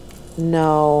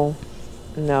 No,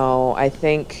 I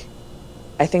think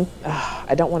I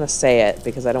don't want to say it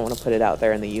because I don't want to put it out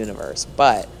there in the universe,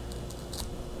 but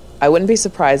I wouldn't be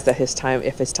surprised that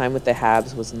if his time with the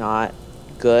Habs was not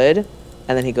good,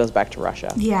 and then he goes back to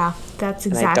Russia. Yeah, that's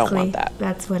exactly. And I don't want that.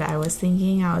 That's what I was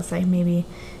thinking. I was like, maybe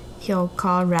he'll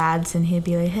call Rads and he'll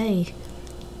be like, "Hey,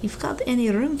 you've got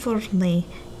any room for me?"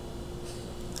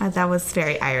 That was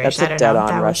very Irish. That's a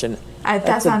dead-on Russian.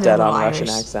 That's a dead-on Russian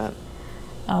accent.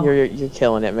 Oh. You're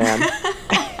killing it, man.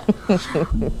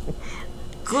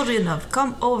 Good enough.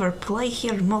 Come over, play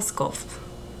here in Moscow.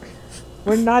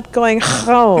 We're not going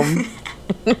home.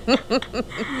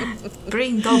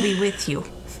 Bring Dobby with you.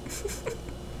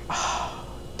 Oh,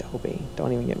 Dobby.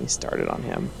 Don't even get me started on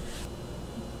him.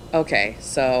 Okay,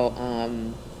 so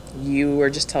you were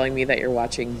just telling me that you're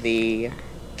watching the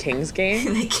Kings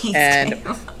game. The Kings and game.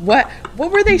 What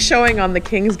were they showing on the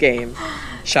Kings game?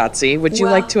 Schatzi, would you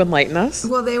like to enlighten us?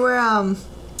 Well, they were on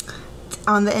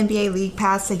the NBA League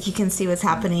Pass, like you can see what's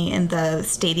happening in the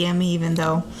stadium,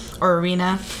 or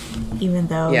arena, even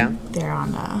though they're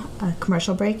on a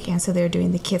commercial break, and so they're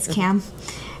doing the kids cam,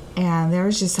 and there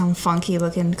was just some funky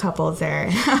looking couples there,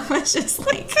 and I was just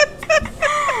like,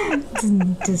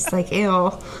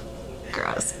 ew,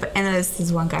 gross. And then there's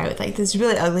this one guy with like this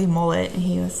really ugly mullet, and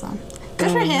he was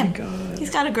good for him. He's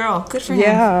got a girl. Good for him.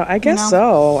 Yeah, I guess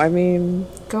so. I mean,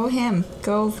 go him.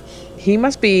 Go. He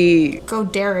must be... Go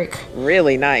Derek.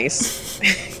 Really nice.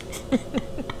 He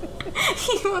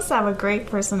must have a great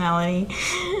personality.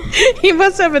 He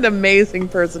must have an amazing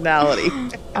personality.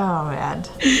 Oh, man.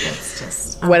 It's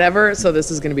just... Whenever... So this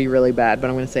is going to be really bad,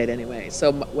 but I'm going to say it anyway.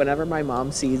 So whenever my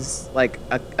mom sees, like,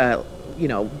 a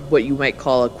what you might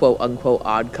call a quote-unquote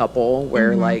odd couple,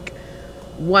 where, like,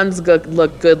 one's good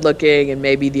looking and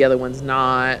maybe the other one's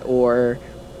not, or,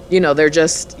 they're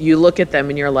just... You look at them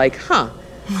and you're like, huh.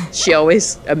 She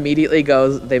always immediately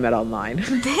goes, they met online.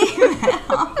 They met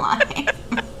online.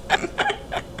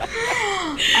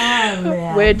 Oh,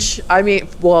 man. Which, I mean,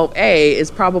 well, A, is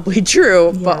probably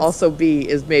true, but also B,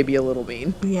 is maybe a little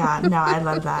mean. Yeah, no, I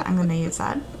love that. I'm going to use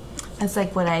that. It's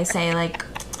like what I say, like,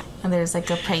 there's, like,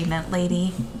 a pregnant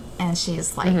lady, and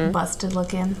she's, like, busted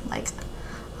looking. Like,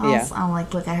 I'm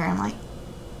like, look at her, I'm like,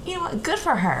 you know what, good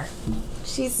for her.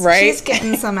 She's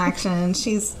getting some action.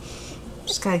 She's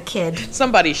got a kid.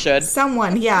 Somebody should.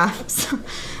 Someone, yeah. So, I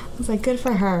was like, good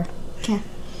for her. Okay.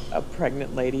 A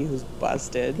pregnant lady who's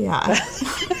busted. Yeah.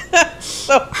 That's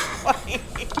so funny.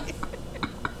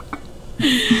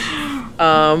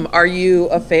 Are you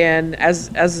a fan, as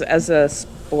a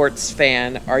sports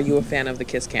fan, are you a fan of the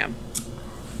Kiss Cam?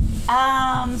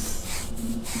 I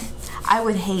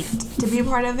would hate to be a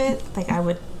part of it. Like, I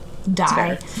would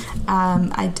die.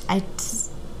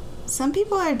 Some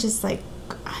people are just like,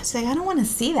 I don't want to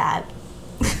see that.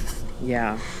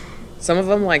 Yeah. Some of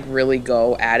them, like, really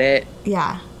go at it.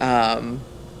 Yeah.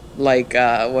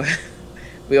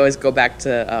 We always go back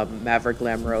to Maverick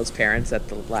Lamoureux's parents at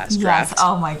the last draft.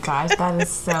 Oh, my gosh. That was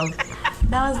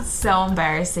so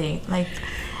embarrassing. Like,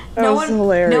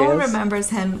 hilarious. No one remembers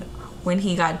him when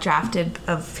he got drafted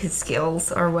of his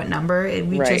skills or what number.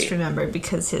 We just remember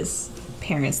because his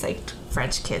parents, like,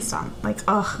 French kissed on. Like,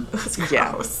 oh, it was gross.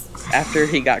 Yeah. After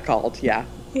he got called, yeah.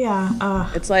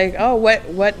 Yeah. It's like, oh,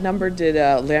 what number did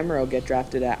Lamoureux get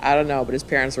drafted at? I don't know, but his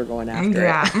parents were going after it.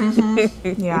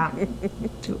 Mm-hmm. Yeah.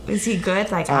 Is he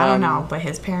good? Like, I don't know, but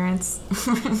his parents.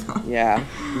 Yeah.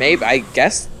 Maybe. I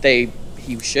guess he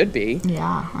should be.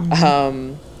 Yeah.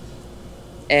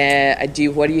 And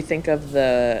what do you think of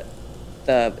the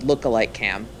look-alike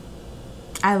cam?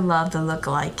 I love the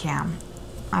look-alike cam.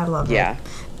 I love it. Yeah.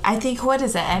 I think, what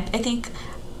is it? I think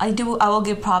I will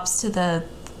give props to the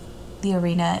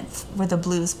arena where the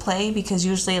Blues play, because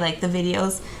usually, like, the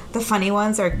videos, the funny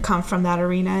ones come from that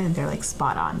arena, and they're, like,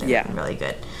 spot on. They're really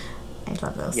good. I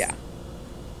love those. Yeah.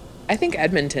 I think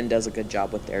Edmonton does a good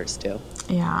job with theirs too.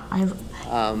 Yeah.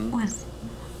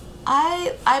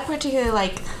 I particularly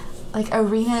like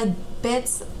arena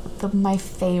bits. My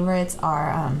favorites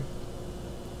are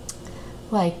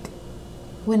like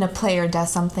when a player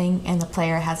does something and the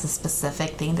player has a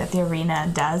specific thing that the arena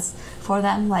does for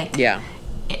them. Like,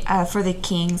 for the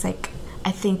Kings, like,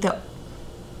 I think that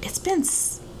it's been,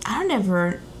 I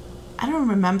don't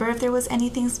remember if there was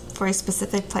anything for a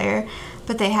specific player,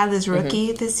 but they had this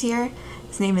rookie this year.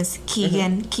 His name is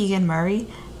Keegan Murray,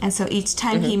 and so each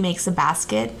time he makes a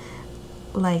basket,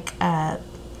 like, the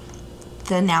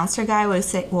announcer guy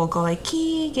will go like,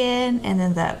 Keegan, and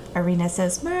then the arena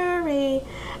says Murray,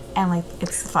 and, like,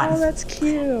 it's fun. Oh, that's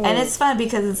cute. And it's fun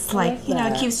because it's like,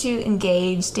 it keeps you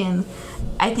engaged, and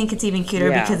I think it's even cuter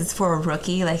because it's for a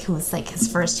rookie, like, who's, like, his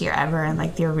first year ever, and,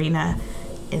 like, the arena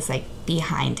is, like,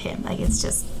 behind him. Like, it's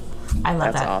just, I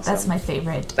love that. Awesome. That's my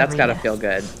favorite. That's gotta feel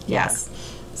good. Yes.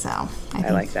 So I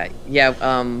like that. Yeah,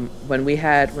 when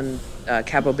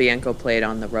Capobianco played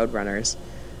on the Roadrunners,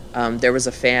 there was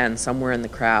a fan somewhere in the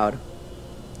crowd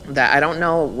that I don't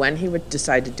know when he would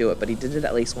decide to do it, but he did it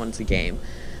at least once a game.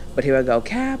 But he would go,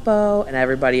 Capo, and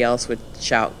everybody else would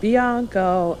shout,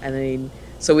 Bianco, and then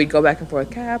so we'd go back and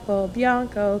forth, Capo,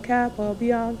 Bianco,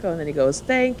 and then he goes,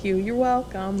 thank you, you're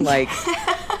welcome. Like,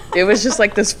 it was just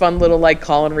like this fun little like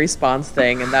call and response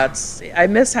thing, and I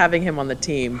miss having him on the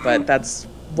team, but that's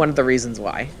one of the reasons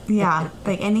why. Yeah,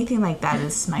 like anything like that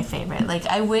is my favorite. Like,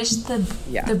 I wish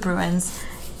the Bruins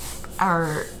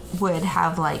would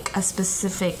have like a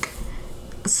specific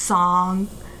song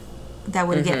that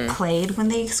would get played when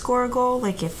they score a goal.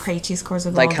 Like if Krejci scores a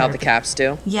goal, like how the Caps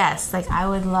do. Yes, like I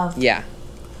would love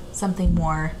something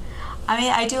more. I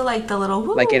mean, I do like the little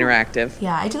woo. Like interactive.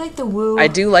 Yeah, I do like the woo. I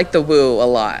do like the woo a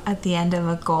lot. At the end of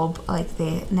a goal, like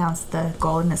they announce the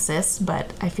goal and assist,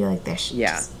 but I feel like there should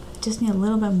just need a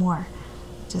little bit more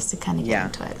just to kind of get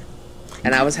into it.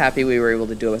 And I was happy we were able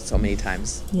to do it so many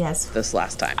times. Yes. This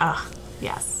last time.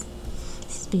 Yes.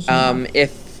 Speaking of.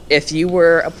 If you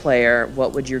were a player,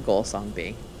 what would your goal song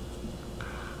be?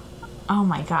 Oh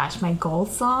my gosh, my goal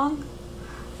song?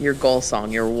 Your goal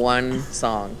song, your one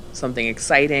song. Something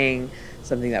exciting,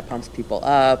 something that pumps people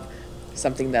up,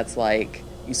 something that's like,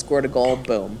 you scored a goal,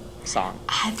 boom, song.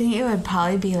 I think it would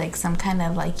probably be like some kind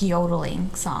of like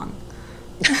yodeling song.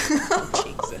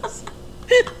 Jesus.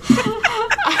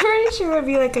 I'm pretty sure it would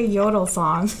be like a yodel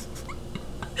song.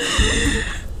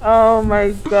 Oh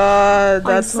my god,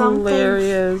 that's like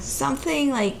hilarious. Something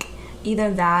like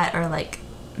either that or like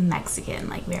Mexican,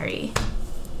 like very.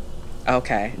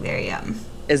 Okay. Very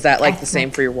Is that like ethnic. the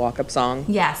same for your walk-up song?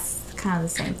 Yes, kind of the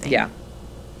same thing. Yeah.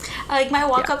 Like my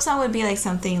walk-up song would be like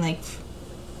something like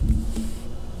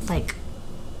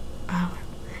kind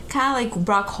of like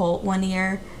Brock Holt one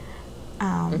year.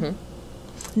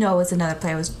 No, it was another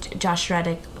player. It was Josh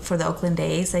Reddick for the Oakland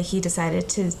A's. Like he decided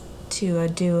to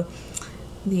do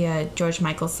the George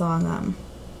Michael song.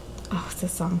 What's the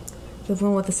song? The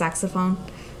one with the saxophone.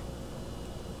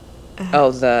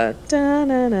 The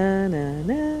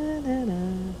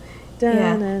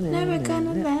Never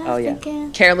gonna laugh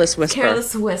again. Careless Whisper.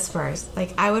 Careless Whispers.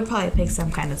 Like I would probably pick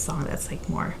some kind of song that's like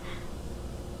more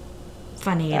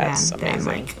funny than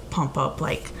like pump up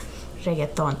like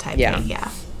reggaeton type thing. Yeah.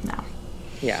 No.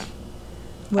 Yeah.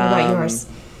 What about yours?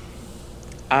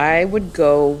 I would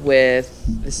go with,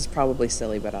 this is probably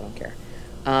silly, but I don't care.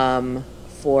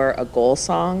 For a goal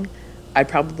song, I'd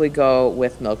probably go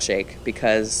with Milkshake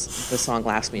because the song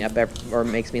laughs me up or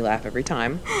makes me laugh every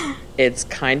time. It's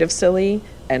kind of silly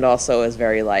and also is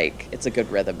very like, it's a good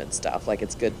rhythm and stuff. Like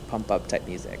it's good pump up type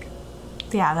music.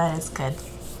 Yeah, that is good.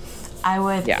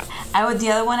 The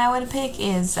other one I would pick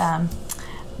is one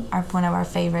of our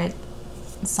favorite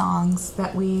songs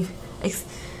that we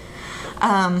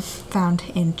found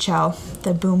in Cho,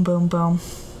 the Boom Boom Boom.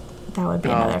 That would be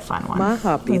another fun one. My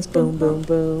heart beats boom boom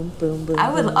boom boom boom. I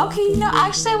would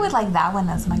actually I would like that one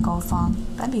as my goal song.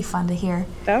 That'd be fun to hear.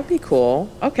 That would be cool.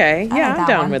 Okay, yeah, I'm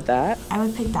down with that. I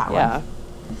would pick that one. Yeah.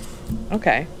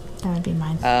 Okay. That would be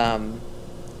mine.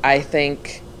 I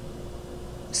think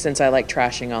since I like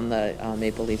trashing on the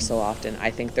Maple Leafs so often,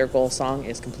 I think their goal song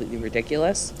is completely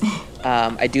ridiculous.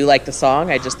 I do like the song.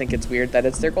 I just think it's weird that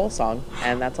it's their goal song,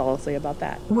 and that's all I'll say about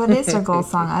that. What is their goal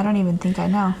song? I don't even think I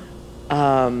know.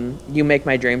 You Make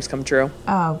My Dreams Come True.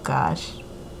 Oh, gosh.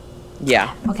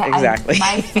 Yeah, okay, exactly.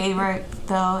 My favorite,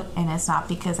 though, and it's not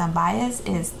because I'm biased,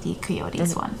 is the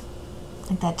Coyotes one.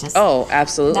 Like that just... Oh,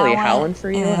 absolutely. Howlin'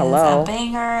 for You. Hello. It's a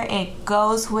banger. It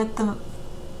goes with the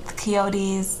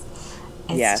Coyotes.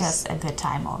 It's just a good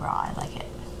time overall. I like it.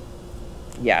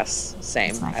 Yes,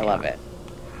 same. I love it.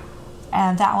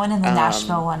 And that one and the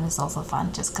Nashville one is also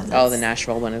fun just because the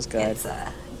Nashville one is good. It's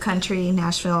country,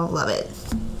 Nashville, love it.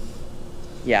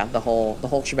 Yeah, the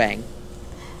whole shebang.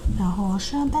 The whole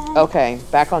shebang. Okay,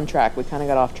 back on track. We kind of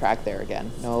got off track there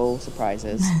again. No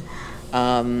surprises.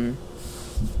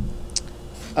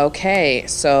 Okay,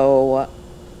 so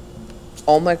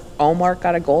Omar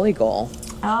got a goalie goal.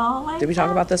 Oh my God. Did we talk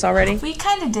about this already? We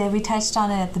kind of did. We touched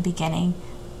on it at the beginning.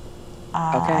 Okay.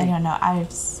 I don't know.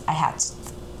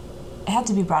 It had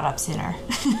to be brought up sooner.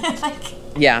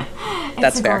 Yeah,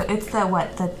 that's fair. It's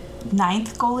the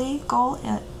 9th goalie goal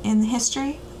in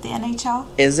history, the NHL.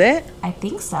 Is it? I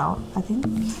think so.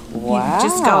 Wow.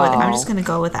 Just go with it. I'm just going to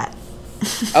go with that.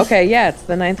 Okay, yeah, it's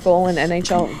the 9th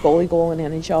goalie goal in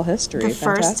NHL history. The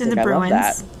first in the Bruins. I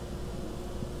love that.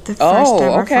 The first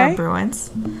ever for Bruins.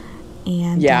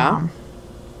 And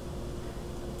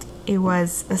it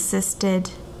was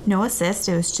no assist,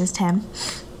 it was just him,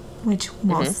 which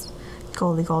most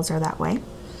goalie goals are that way.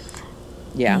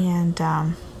 Yeah.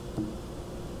 And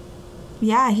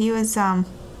yeah, he was. I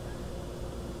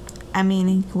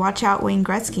mean, watch out, Wayne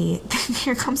Gretzky.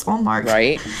 Here comes Allmark.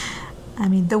 Right. I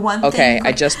mean, the one thing. Okay,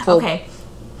 I just pulled. Okay,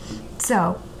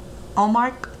 so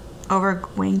Allmark over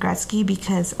Wayne Gretzky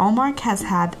because Allmark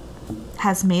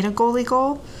has made a goalie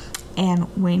goal, and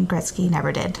Wayne Gretzky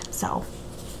never did. So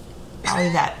I'll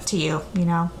leave that to you. You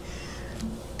know.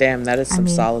 Damn, that is some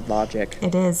solid logic.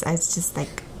 It is. It's just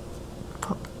like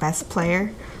best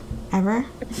player ever.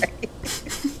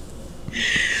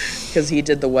 Because he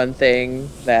did the one thing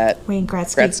that Wayne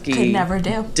Gretzky could never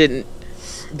do. Didn't.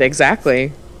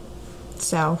 Exactly.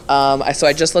 So. So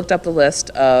I just looked up the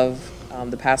list of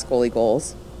the past goalie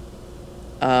goals.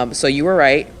 So you were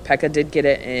right. Pekka did get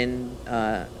it in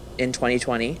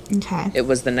 2020. Okay. It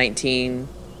was the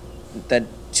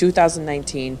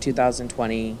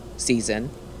 2019-2020 season.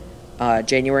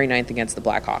 January 9th against the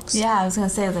Blackhawks. Yeah, I was going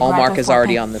to say. Allmark is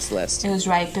already on this list. It was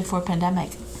right before pandemic.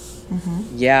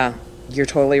 Mm-hmm. Yeah, you're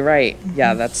totally right. Mm-hmm.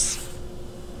 Yeah,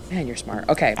 man, you're smart.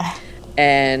 Okay.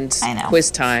 And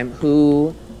quiz time.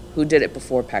 Who did it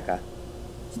before Pekka?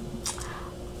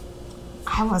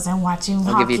 I wasn't watching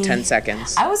hockey. I'll give you 10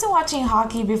 seconds. I wasn't watching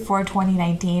hockey before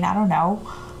 2019. I don't know.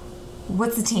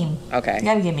 What's the team? Okay. You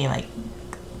got to give me like...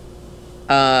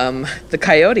 the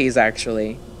Coyotes,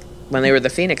 actually. When they were the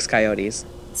Phoenix Coyotes.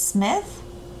 Smith?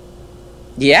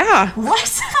 Yeah.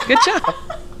 What? Good job.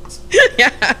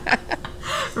 Yeah.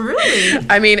 Really?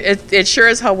 I mean, it sure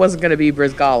as hell wasn't going to be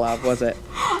Brizgalov, was it?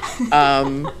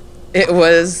 It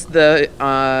was the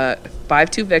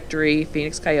 5-2 victory,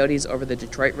 Phoenix Coyotes over the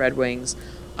Detroit Red Wings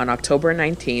on October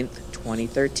 19th,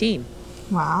 2013.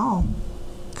 Wow.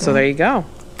 So there you go.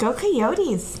 Go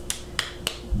Coyotes.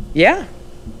 Yeah.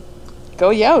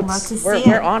 Go Yotes. Love to see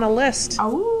We're on a list.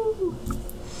 Oh.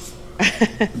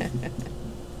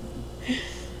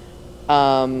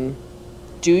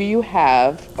 Do you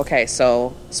have... Okay,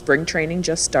 so spring training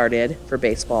just started for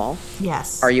baseball.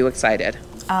 Yes. Are you excited?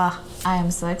 I am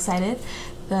so excited.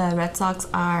 The Red Sox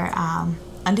are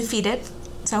undefeated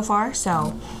so far,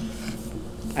 so...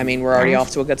 I mean, we're already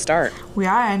off to a good start. We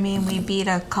are. I mean, we beat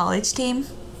a college team.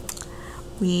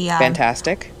 We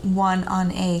Fantastic. Won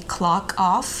on a clock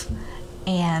off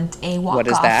and a walk-off. What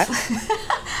is that?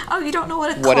 Oh, you don't know what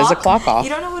a clock... What is a clock off?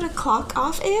 You don't know what a clock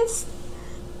off is?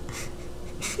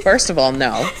 First of all,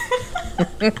 no.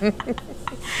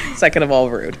 Second of all,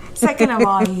 rude. Third of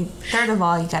all,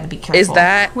 you got to be careful. Is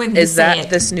that it.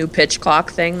 This new pitch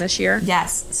clock thing this year?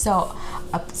 Yes. So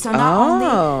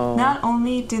not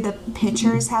only do the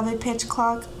pitchers have a pitch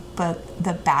clock, but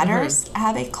the batters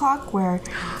have a clock where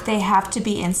they have to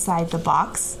be inside the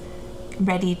box,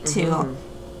 ready to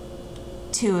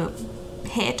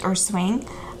hit or swing.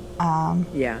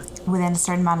 Within a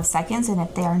certain amount of seconds, and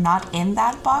if they are not in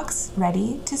that box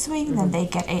ready to swing, then they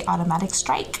get a automatic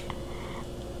strike.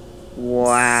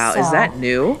 Wow. So, is that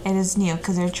new? It is new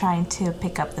because they're trying to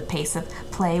pick up the pace of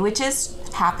play, which is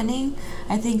happening.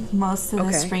 I think most of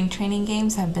the spring training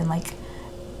games have been like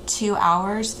 2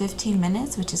 hours, 15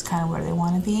 minutes, which is kind of where they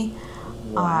want to be.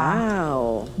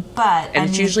 Wow. And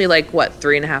it's usually like, what,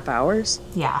 3.5 hours?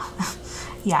 Yeah.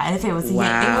 Yeah, and if it was a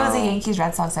Yankees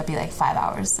Red Sox, that'd be like 5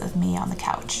 hours of me on the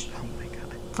couch. Oh my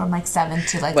god! From like 7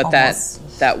 to like but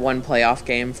almost. that one playoff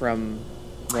game from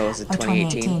what was it,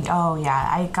 2018? Oh yeah,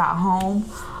 I got home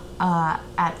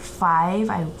at 5.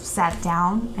 I sat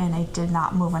down and I did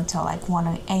not move until like 1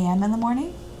 a.m. in the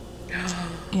morning.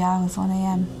 Yeah, it was 1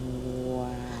 a.m.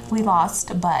 Wow. We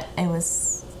lost, but it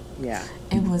was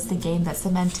the game that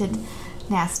cemented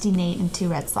Nasty Nate into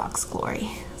Red Sox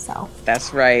glory. So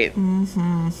that's right.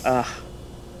 Mm-hmm.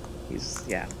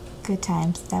 Good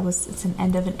times. It's an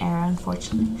end of an era,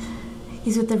 unfortunately.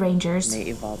 He's with the Rangers.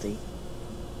 Nate Eovaldi.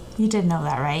 You did know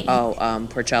that, right? Oh,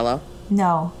 Porcello?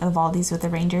 No, Eovaldi's with the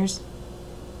Rangers.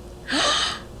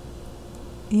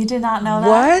 You did not know that?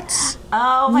 What?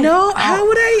 Oh my god. No, how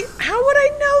would I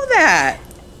know that?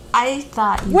 I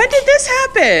thought When did this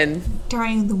happen?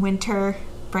 During the winter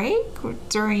break? Or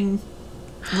during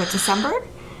December?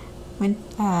 When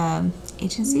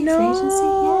agency? No. Free agency?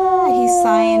 Yeah, he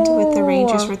signed with the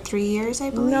Rangers for 3 years, I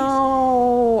believe.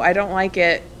 No, I don't like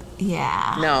it.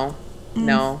 Yeah. No.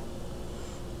 No.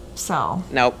 So.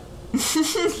 Nope.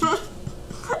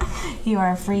 You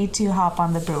are free to hop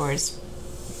on the Brewers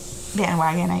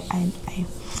bandwagon.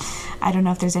 I don't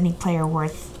know if there's any player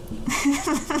worth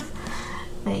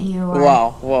that you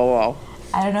are. Whoa.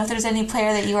 I don't know if there's any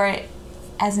player that you are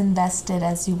as invested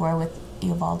as you were with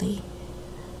Eovaldi.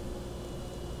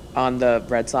 On the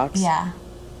Red Sox? Yeah.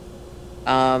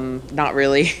 Not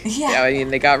really. Yeah. I mean,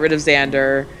 they got rid of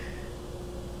Xander.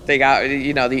 They got,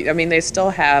 they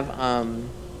still have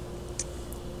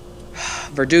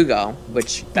Verdugo,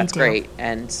 which that's great,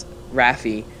 and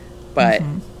Rafi, but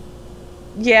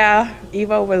yeah,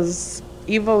 Evo was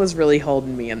really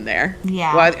holding me in there.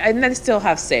 Yeah. Well, and then still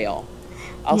have Sale.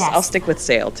 I'll stick with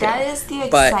Sale too. That is the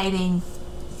exciting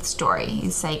story.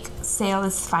 He's like, Sale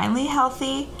is finally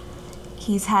healthy.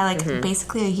 He's had like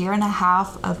basically a year and a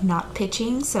half of not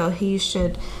pitching, so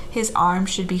his arm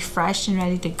should be fresh and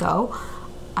ready to go.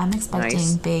 I'm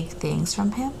expecting big things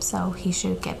from him, so he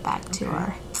should get back to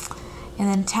our. And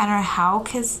then Tanner Houck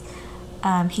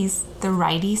he's the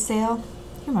righty Sale.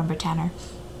 You remember Tanner?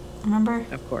 Remember?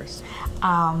 Of course.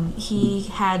 He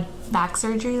had back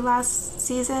surgery last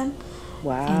season.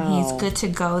 Wow. And he's good to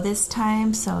go this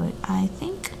time, so I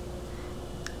think.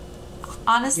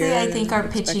 Honestly, I think our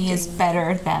pitching is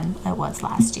better than it was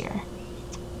last year.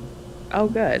 Oh,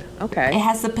 good. Okay. It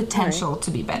has the potential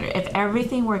to be better. If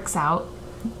everything works out,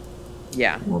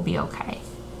 we'll be okay.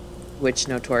 Which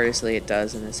notoriously it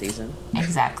does in a season.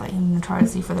 Exactly.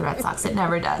 Notoriously for the Red Sox. It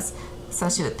never does,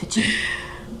 especially with pitching.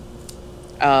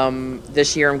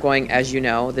 This year I'm going, as you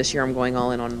know,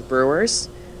 all in on the Brewers.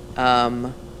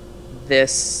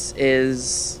 This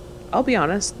is, I'll be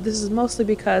honest, this is mostly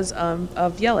because of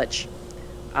Yelich.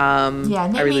 I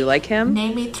really like him.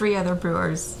 Name me 3 other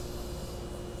Brewers.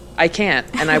 I can't,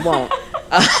 and I won't.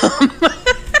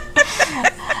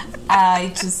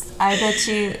 I bet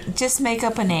you, just make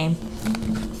up a name.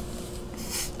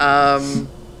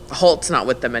 Holt's not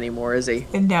with them anymore, is he?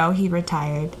 No, he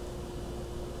retired.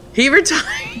 He retired?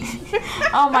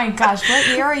 Oh my gosh, what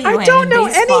year are you in? I don't know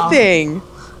baseball? anything.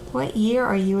 What year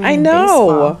are you in? I know.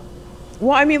 Baseball?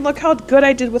 Well, I mean, look how good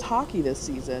I did with hockey this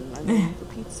season. I mean, for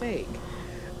Pete's sake.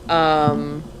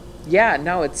 Yeah,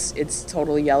 no, it's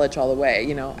totally Yelich all the way.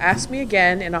 You know, ask me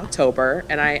again in October,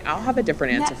 and I'll have a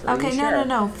different answer for you. Okay,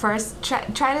 no. First,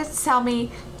 try to tell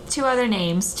me 2 other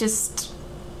names. Just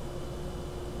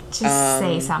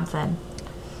say something.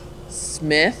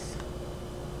 Smith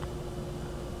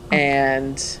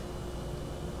and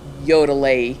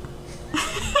Yodelay.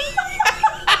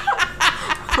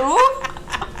 Who?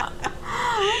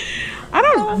 I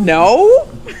don't know.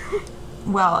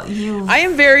 Well, I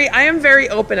am very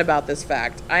open about this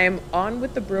fact. I am on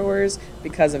with the Brewers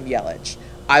because of Yelich.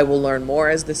 I will learn more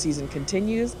as the season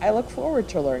continues. I look forward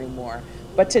to learning more.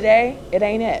 But today, it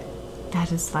ain't it.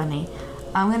 That is funny.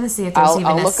 I'm going to see if there's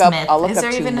even a Smith. Is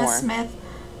there even a Smith?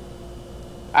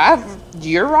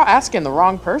 You're asking the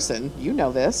wrong person. You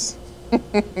know this.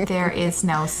 There is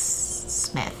no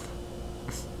Smith.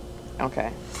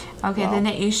 Okay. Okay, well. Then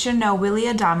you should know Willie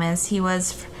Adames. He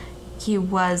was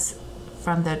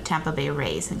from the Tampa Bay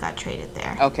Rays and got traded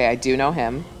there. Okay, I do know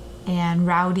him. And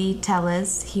Rowdy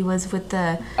Tellez, he was with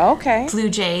the Blue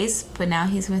Jays, but now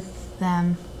he's with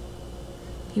them.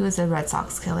 He was a Red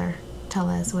Sox killer,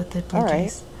 Tellez, with the Blue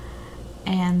Jays.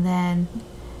 And then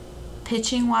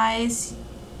pitching-wise,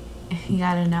 you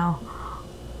gotta know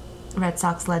Red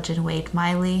Sox legend Wade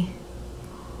Miley.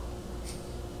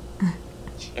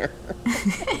 Sure.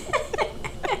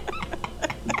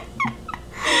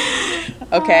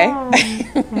 Okay.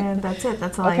 Yeah, that's it.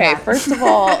 That's all I got. Okay, first of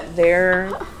all,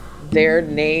 their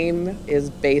name is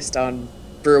based on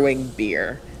brewing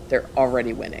beer. They're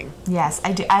already winning. Yes,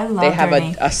 I do. I love They have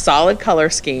a solid color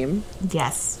scheme.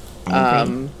 Yes, I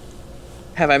agree.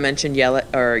 Have I mentioned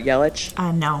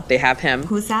Yelich? No. They have him.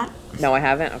 Who's that? No, I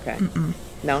haven't? Okay. Mm-mm.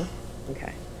 No?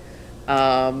 Okay.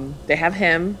 They have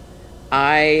him.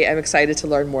 I am excited to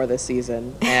learn more this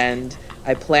season, and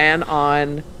I plan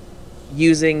on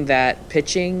using the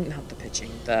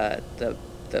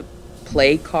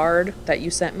play card that you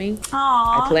sent me. Aww,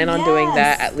 I plan on doing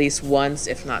that at least once,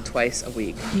 if not twice a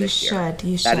week this year.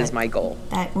 You should. That is my goal.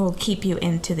 That will keep you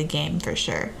into the game for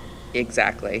sure.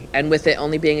 Exactly. And with it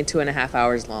only being 2.5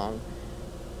 hours long,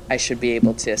 I should be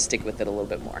able to stick with it a little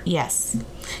bit more. Yes.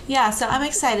 Yeah, so I'm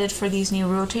excited for these new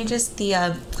rule changes.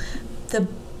 The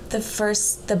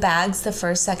bags, the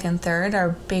first, second, third are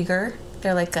bigger.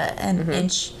 They're like an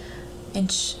inch and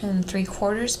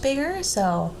 3/4 bigger.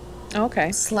 So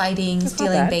sliding,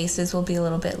 stealing bases will be a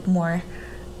little bit more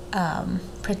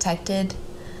protected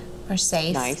or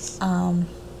safe. Nice.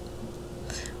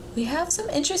 We have some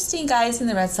interesting guys in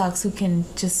the Red Sox who can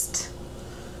just...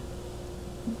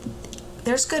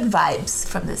 There's good vibes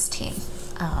from this team.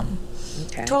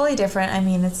 Totally different. I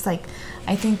mean, it's like...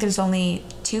 I think there's only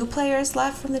 2 players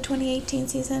left from the 2018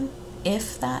 season,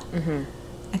 if that. Mm-hmm.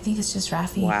 I think it's just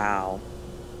Rafi. Wow.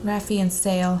 Rafi and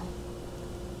Sale.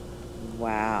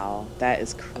 Wow. That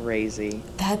is crazy.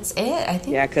 That's it, I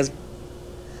think. Yeah, because...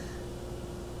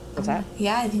 What's that?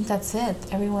 Yeah, I think that's it.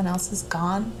 Everyone else is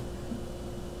gone.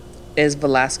 Is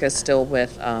Velasquez still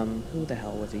with... who the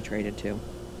hell was he traded to?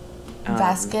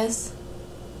 Vasquez?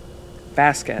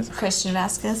 Vasquez. Christian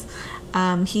Vasquez.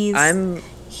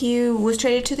 He was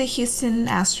traded to the Houston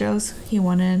Astros. He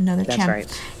won another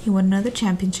He won another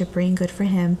championship ring. Good for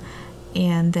him.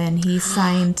 And then he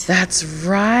signed. That's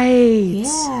right.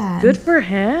 Yeah. Good for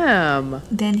him.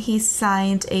 Then he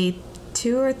signed a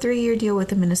 2 or 3 year deal with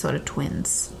the Minnesota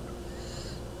Twins.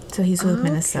 So he's with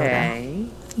Minnesota.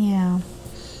 Yeah.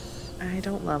 I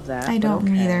don't love that. I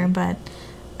don't either, but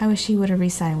I wish he would have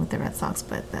re-signed with the Red Sox,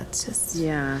 but that's just...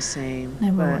 Yeah, same.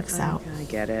 Never works out. I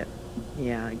get it.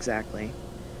 Yeah, exactly.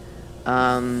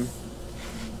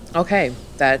 Okay,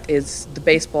 that is the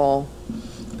baseball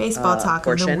talk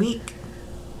portion. Of the week.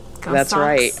 Go That's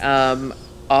Sox. right.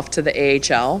 Off to the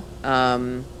AHL.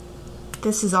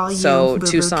 This is all you, so Boo-Boo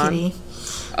Tucson. Kitty.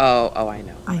 Oh, I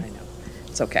know.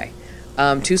 It's okay.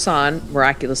 Tucson,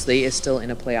 miraculously, is still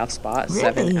in a playoff spot. Really?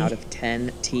 7 out of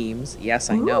 10 teams. Yes,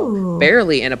 I know.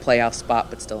 Barely in a playoff spot,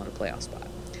 but still in a playoff spot.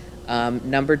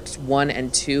 Number 1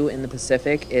 and 2 in the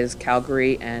Pacific is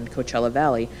Calgary and Coachella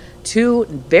Valley. 2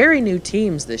 very new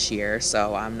teams this year,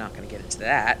 so I'm not going to get into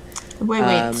that.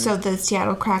 Wait. So the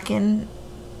Seattle Kraken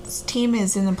team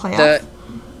is in the playoff?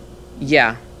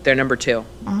 Yeah, they're number 2.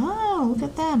 Oh, look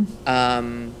at them.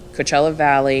 Coachella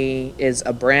Valley is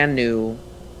a brand new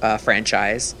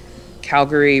franchise.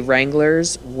 Calgary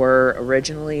Wranglers were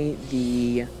originally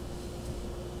the...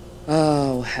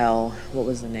 Oh, hell. What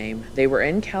was the name? They were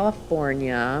in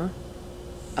California,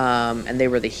 and they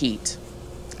were the Heat.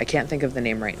 I can't think of the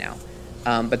name right now.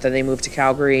 But then they moved to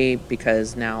Calgary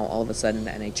because now all of a sudden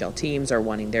the NHL teams are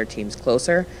wanting their teams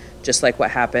closer, just like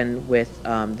what happened with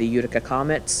the Utica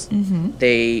Comets.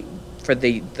 Mm-hmm. For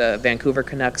the Vancouver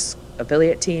Canucks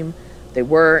affiliate team, they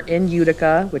were in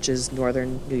Utica, which is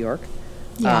northern New York,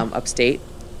 upstate.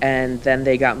 And then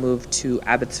they got moved to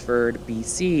Abbotsford,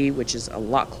 BC, which is a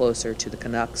lot closer to the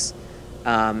Canucks,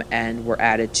 and were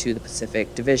added to the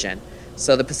Pacific Division.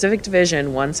 So the Pacific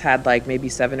Division once had like maybe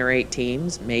 7 or 8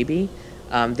 teams, maybe.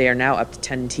 They are now up to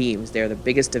 10 teams. They're the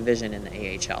biggest division in the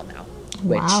AHL now,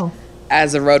 which,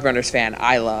 as a Roadrunners fan,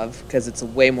 I love because it's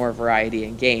way more variety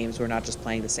in games. We're not just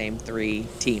playing the same 3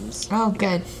 teams. Oh,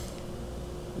 good.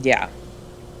 Yeah.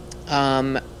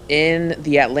 In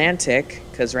the Atlantic,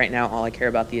 because right now all I care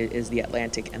about is the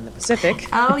Atlantic and the Pacific.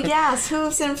 Oh, yes.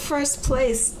 Who's in first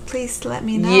place? Please let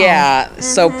me know. Yeah. Mm-hmm.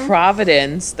 So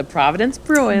the Providence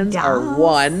Bruins are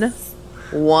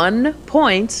one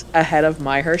point ahead of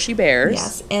my Hershey Bears.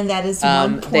 Yes, and that is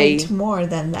 1 point more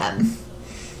than them.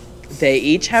 They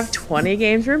each have 20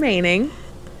 games remaining.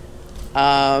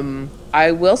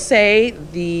 I will say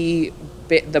the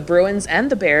Bruins and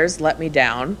the Bears let me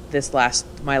down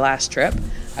my last trip.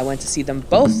 I went to see them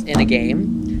both in a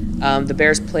game. The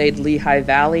Bears played Lehigh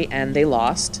Valley and they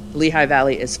lost. Lehigh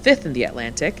Valley is 5th in the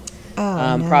Atlantic.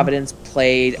 No. Providence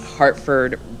played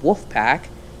Hartford Wolfpack.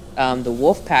 The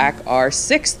Wolfpack are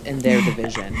 6th in their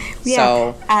division. Yeah,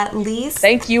 so at least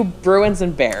thank you, Bruins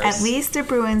and Bears. At least the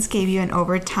Bruins gave you an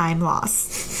overtime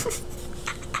loss.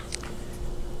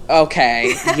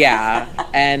 Okay, yeah.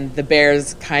 And the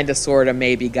Bears kind of sort of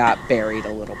maybe got buried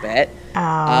a little bit.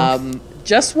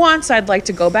 Just once I'd like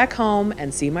to go back home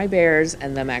and see my Bears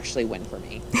and them actually win for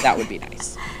me. That would be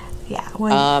nice. Yeah.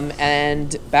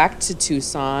 And back to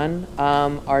Tucson,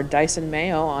 our Dyson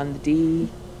Mayo on the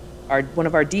one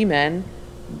of our D-men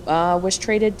was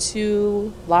traded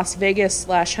to Las Vegas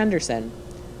 / Henderson.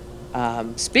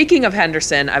 Speaking of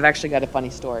Henderson, I've actually got a funny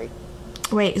story.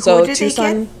 Wait, who did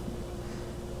Tucson, they get?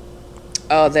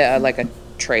 Oh, like a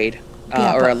trade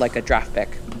or like a draft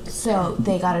pick. So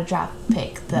they got a draft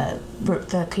pick, the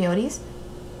Coyotes?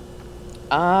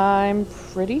 I'm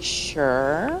pretty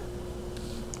sure.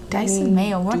 Dyson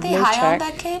Mayo, weren't they high on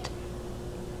that kid?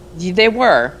 They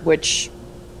were, which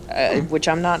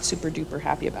I'm not super duper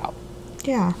happy about.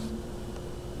 Yeah.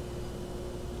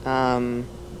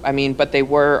 But they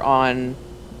were on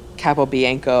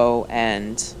Capobianco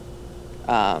and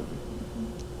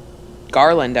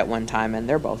Garland at one time, and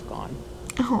they're both gone.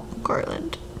 Oh,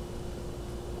 Garland.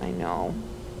 I know.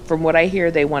 From what I hear,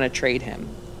 they want to trade him.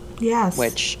 Yes.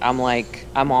 Which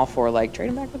I'm all for, trade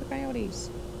him back for the Coyotes.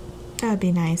 That would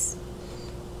be nice.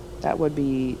 That would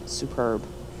be superb.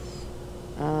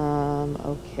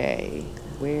 Okay.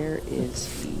 Where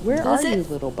is he? Where are you,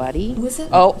 little buddy? Was it?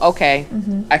 Oh, okay.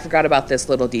 Mm-hmm. I forgot about this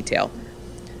little detail.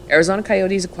 Arizona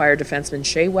Coyotes acquired defenseman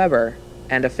Shea Weber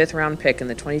and a 5th-round pick in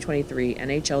the 2023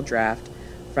 NHL Draft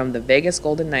from the Vegas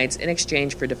Golden Knights in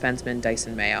exchange for defenseman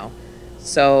Dyson Mayo.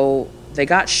 So they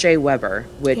got Shea Weber,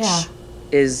 which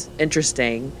is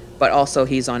interesting, but also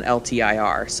he's on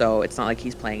LTIR, so it's not like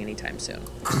he's playing anytime soon.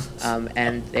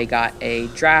 And they got a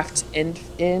draft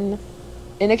in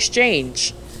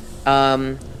exchange.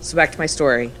 So back to my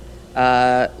story.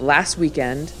 Last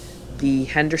weekend, the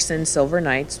Henderson Silver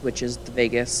Knights, which is the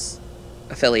Vegas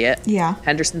affiliate,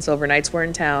 Henderson Silver Knights were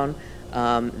in town.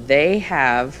 They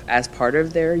have, as part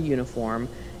of their uniform,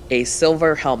 a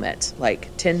silver helmet,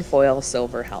 like tinfoil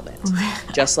silver helmet.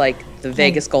 Just like the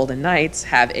Vegas Golden Knights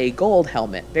have a gold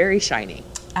helmet, very shiny.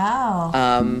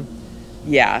 Oh.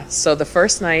 Yeah, so the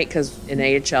first night, because in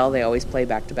AHL they always play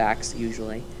back-to-backs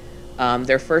usually,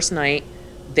 their first night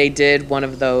they did one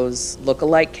of those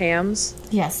look-alike cams.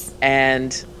 Yes.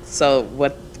 And so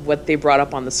what they brought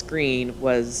up on the screen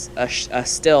was a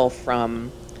still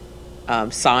from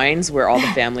Signs where all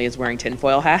the family is wearing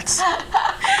tinfoil hats.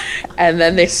 And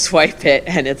then they swipe it,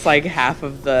 and it's like half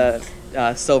of the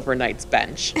Silver Knights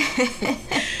bench.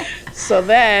 So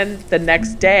then, the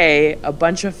next day, a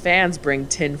bunch of fans bring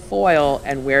tinfoil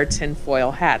and wear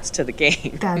tinfoil hats to the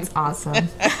game. That's awesome.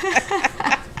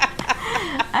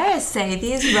 I gotta say,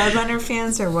 these Roadrunner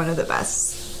fans are one of the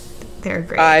best. They're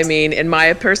great. I mean, in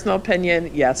my personal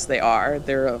opinion, yes, they are.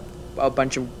 They're a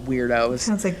bunch of weirdos.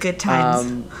 Sounds like good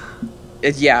times.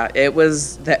 It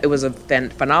was a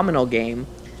phenomenal game.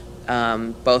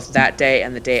 Both that day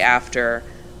and the day after,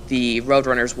 the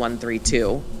Roadrunners won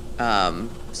 3-2.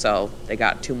 So they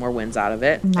got 2 more wins out of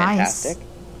it. Nice. Fantastic.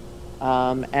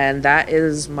 And that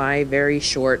is my very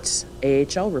short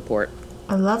AHL report.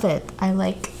 I love it.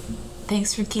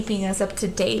 Thanks for keeping us up to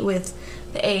date with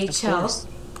the AHL.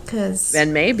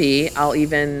 And maybe I'll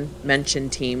even mention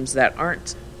teams that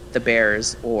aren't the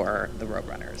Bears or the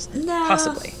Roadrunners. No.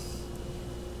 Possibly.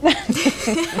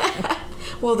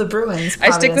 Well, the Bruins.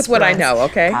 I stick with what I know,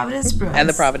 okay? Providence Bruins. And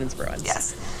the Providence Bruins.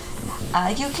 Yes.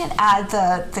 You can add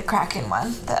the Kraken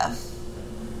one. The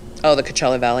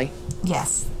Coachella Valley.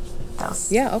 Yes. Those.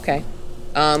 Yeah, okay.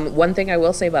 One thing I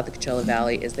will say about the Coachella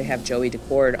Valley is they have Joey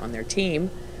Decord on their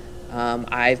team.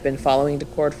 I've been following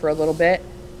Decord for a little bit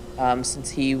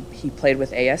since he played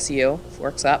with ASU.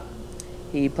 Forks up.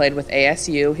 He played with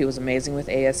ASU. He was amazing with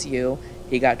ASU.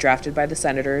 He got drafted by the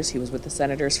Senators. He was with the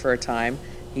Senators for a time.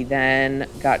 He then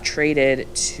got traded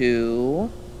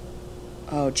to...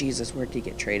 Oh, Jesus, where did he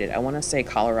get traded? I want to say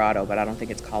Colorado, but I don't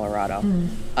think it's Colorado.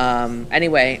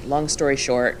 Anyway, long story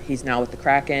short, he's now with the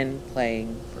Kraken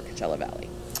playing for Coachella Valley.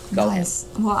 Go ahead.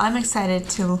 Well, I'm excited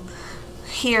to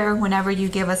hear whenever you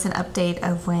give us an update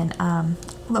of when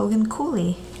Logan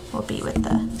Cooley will be with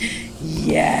the...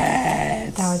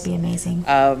 Yes! That would be amazing.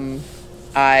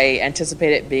 I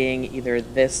anticipate it being either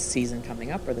this season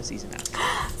coming up or the season after.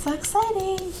 So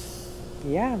exciting!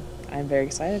 Yeah, I'm very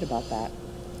excited about that.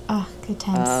 Oh, good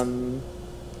times.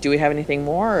 Do we have anything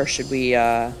more, or should we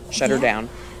shut her down?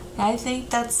 I think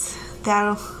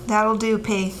that'll do,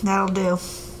 Pig. That'll do.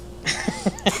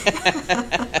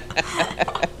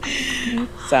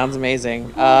 Sounds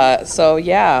amazing. So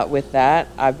yeah, with that,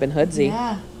 I've been Hoodsie.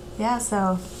 Yeah.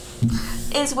 So,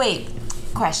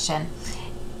 question.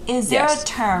 Is there a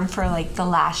term for like the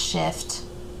last shift?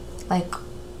 Like,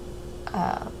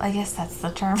 I guess that's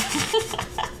the term.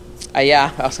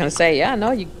 Yeah, I was gonna say,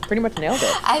 no, you pretty much nailed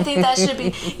it. I think that should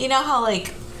be. You know how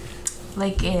like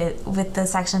it with the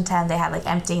Section 10 they had like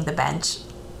emptying the bench.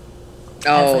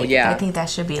 Oh yeah. I think that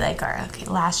should be like our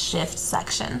last shift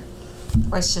section,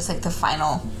 where it's just like the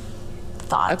final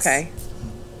thoughts. Okay.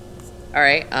 All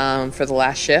right. For the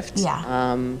last shift.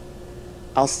 Yeah.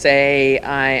 I'll say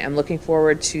I am looking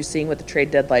forward to seeing what the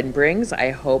trade deadline brings.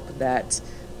 I hope that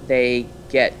they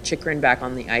get Chychrun back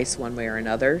on the ice one way or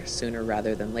another sooner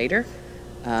rather than later.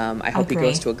 I hope he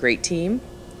goes to a great team.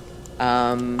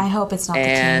 I hope it's not the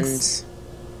Kings.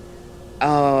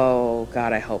 Oh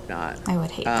God, I hope not. I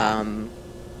would hate that.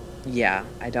 Yeah,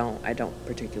 I don't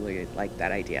particularly like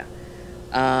that idea.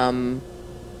 So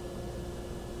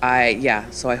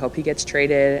I hope he gets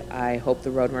traded. I hope the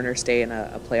Roadrunners stay in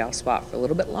a playoff spot for a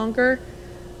little bit longer.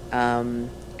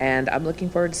 And I'm looking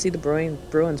forward to see the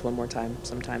Bruins one more time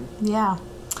sometime. Yeah.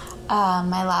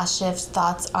 My last shift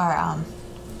thoughts are,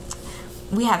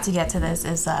 we have to get to this,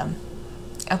 is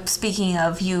speaking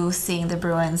of you seeing the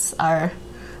Bruins, our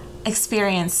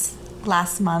experience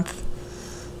last month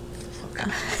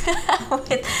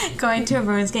with going to a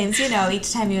Bruins games. You know,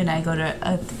 each time you and I go to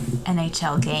an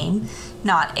NHL game,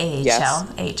 not AHL. Yes.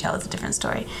 AHL is a different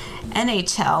story.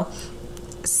 NHL,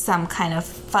 some kind of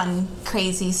fun,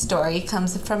 crazy story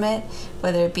comes from it,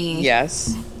 whether it be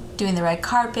doing the red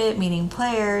carpet, meeting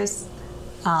players,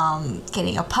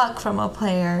 getting a puck from a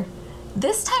player.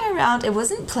 This time around, it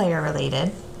wasn't player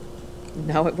related.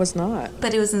 No, it was not.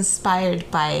 But it was inspired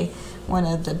by one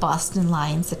of the Boston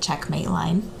lines, the checkmate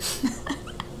line.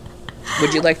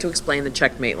 Would you like to explain the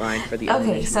checkmate line for the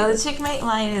Okay, so the checkmate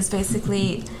line is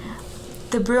basically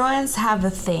the Bruins have a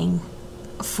thing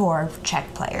for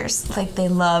Czech players. Like, they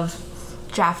love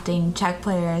drafting Czech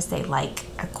players. They like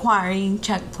acquiring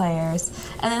Czech players,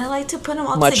 and then they like to put them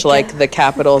all much together. like the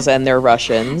Capitals and their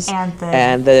Russians,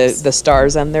 and the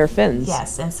Stars and their Finns.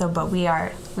 Yes, and so but we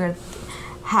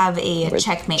have a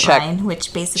checkmate Czech line,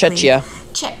 which basically check.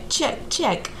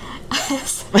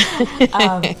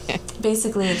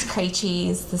 Basically, it's Krejci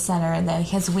is the center, and then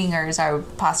his wingers are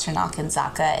Pasternak and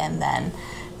Zacha, and then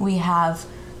we have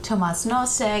Tomas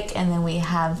Nosek, and then we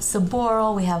have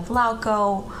Saboril, we have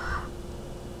Lauko,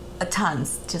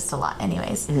 tons, just a lot.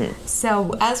 Anyways,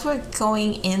 so as we're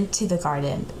going into the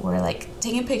garden, we're like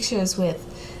taking pictures with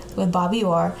Bobby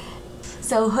Orr.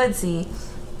 So Hoodsie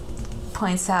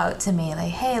points out to me,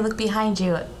 like, hey, look behind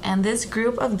you. And this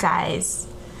group of guys,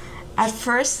 at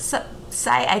first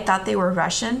sight, I thought they were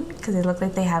Russian because they looked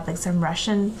like they had like some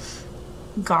Russian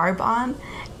garb on.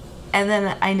 And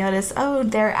then I noticed, oh,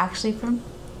 they're actually from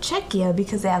Czechia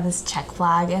because they have this Czech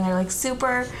flag, and they're like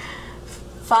super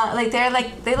fun. Like,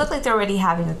 they look like they're already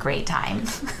having a great time.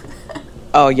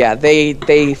 Oh yeah,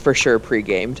 they for sure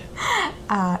pre-gamed.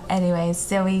 Anyways,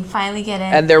 so we finally get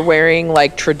in, and they're wearing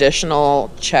like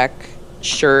traditional Czech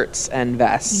shirts and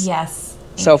vests. Yes.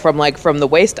 So from the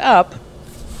waist up,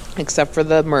 except for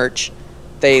the merch,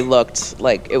 they looked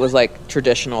like it was like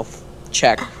traditional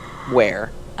Czech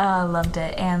wear. Loved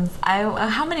it. And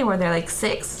how many were there? Like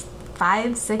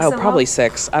 5, 6 Oh, probably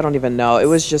 6. I don't even know. It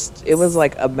was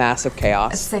like a massive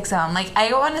chaos. 6 of them. Like,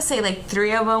 I want to say like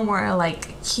 3 of them were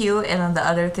like cute, and then the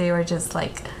other 3 were just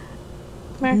like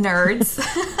nerds.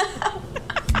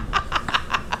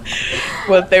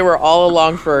 But they were all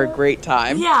along for a great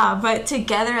time. Yeah, but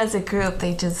together as a group,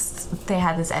 they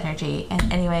had this energy.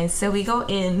 And anyways, so we go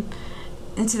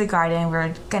into the garden.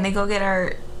 We're gonna go get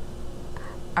our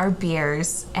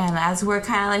beers, and as we're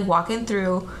kind of like walking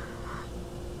through,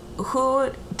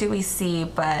 who do we see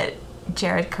but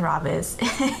Jared Carabas?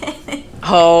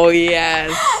 Oh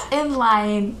yes. In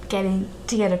line to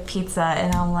get a pizza,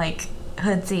 and I'm like,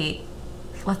 Hoodsie,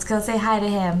 let's go say hi to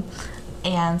him.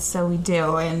 And so we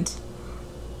do, and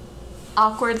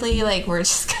awkwardly, like, we're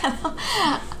just kind of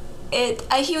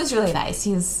he was really nice.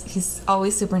 He's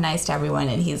always super nice to everyone,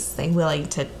 and he's like willing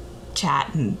to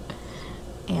chat, and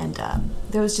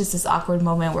there was just this awkward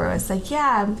moment where I was like,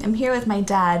 yeah, I'm here with my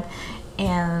dad,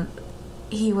 and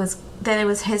it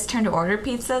was his turn to order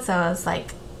pizza, so I was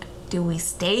like, do we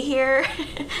stay here?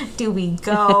 Do we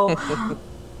go?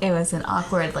 It was an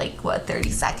awkward 30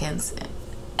 seconds.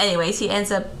 Anyways, he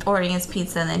ends up ordering his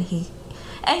pizza, and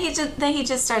then he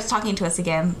just starts talking to us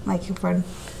again, like we're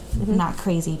not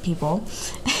crazy people.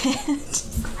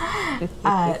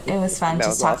 It was fun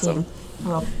just talking a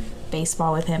little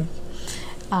baseball with him.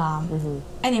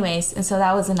 Anyways, and so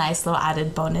that was a nice little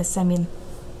added bonus. I mean,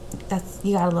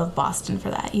 you gotta love Boston for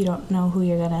that. You don't know who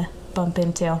you're gonna bump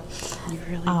into. You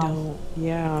really don't.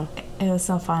 Yeah. It was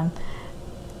so fun.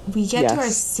 We get to our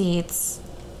seats,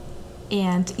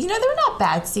 and they were not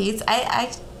bad seats.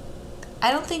 I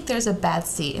don't think there's a bad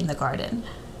seat in the garden.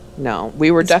 No,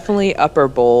 we were definitely upper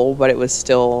bowl, but it was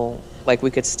still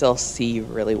we could still see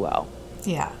really well.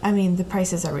 Yeah, I mean, the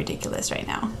prices are ridiculous right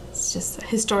now. It's just a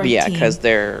historic team. Yeah, because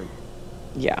they're,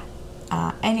 yeah.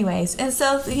 Anyways, and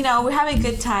so, we're having a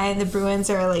good time. The Bruins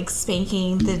are,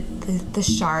 spanking the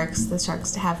Sharks. The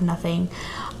Sharks have nothing.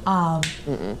 And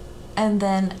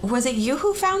then, was it you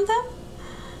who found them?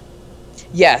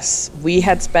 Yes, we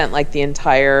had spent, the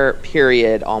entire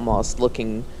period almost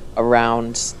looking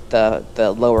around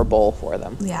the lower bowl for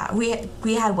them. Yeah, we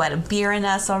had a beer in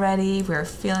us already. We were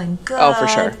feeling good. Oh, for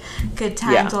sure. Good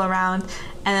times all around.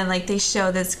 And then they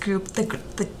show this group,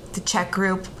 the Czech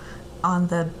group, on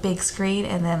the big screen,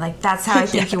 and then that's how I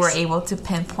think you were able to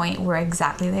pinpoint where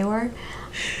exactly they were.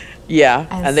 Yeah,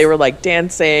 and they were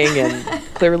dancing and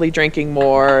clearly drinking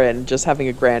more and just having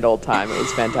a grand old time. It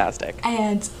was fantastic.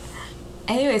 And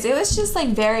anyways, it was just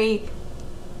the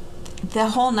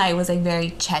whole night was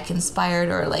very Czech inspired,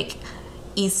 or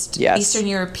Eastern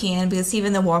European, because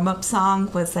even the warm up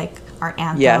song was our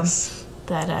anthem. Yes.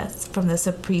 That from the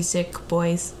Saprizic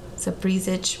boys.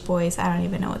 I don't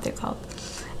even know what they're called.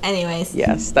 Anyways.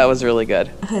 Yes, that was really good.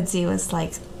 Hoodsie was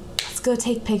like, let's go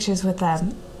take pictures with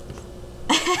them.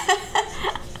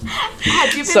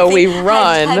 Had you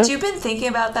been thinking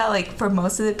about that for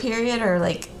most of the period, or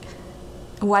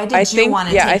why did you want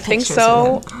to take pictures? Yeah, I think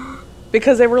so. With them?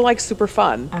 Because they were super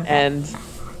fun. Okay. And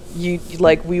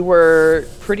we were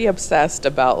pretty obsessed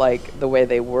about the way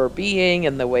they were being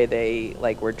and the way they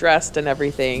were dressed and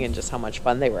everything, and just how much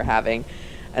fun they were having.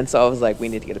 And so I was we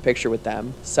need to get a picture with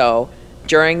them. So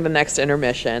during the next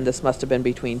intermission, this must have been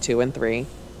between 2 and 3,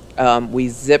 we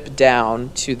zipped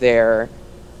down to their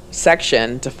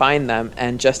section to find them,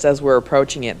 and just as we're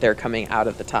approaching it, they're coming out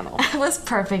of the tunnel. It was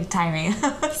perfect timing.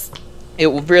 It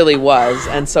really was.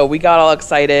 And so we got all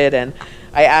excited, and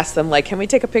I asked them, like, can we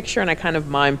take a picture? And I kind of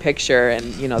mime picture,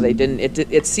 and, you know, they didn't,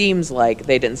 it seems like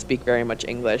they didn't speak very much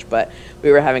English, but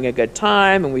we were having a good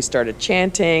time, and we started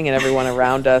chanting, and everyone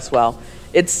around us, well,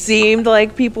 it seemed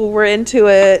like people were into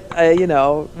it. You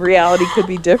know, reality could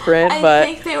be different, but I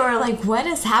think they were like, what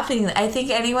is happening? I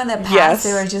think anyone that passed,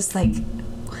 they were just like,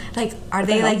 are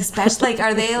they like special? Like,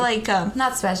 are they like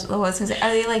not special? What was I gonna say?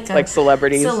 Are they like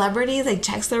celebrities? Celebrities, like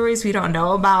Czech celebrities we don't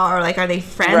know about, or like are they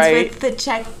friends with the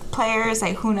Czech players?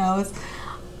 Like, who knows?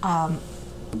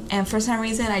 And for some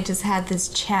reason, I just had this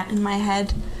chant in my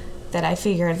head that I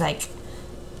figured, like,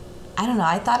 I don't know.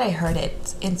 I thought I heard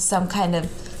it in some kind of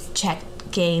Czech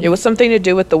game. It was something to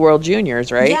do with the World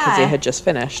Juniors, right? Yeah, because they had just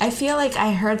finished. I feel like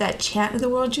I heard that chant of the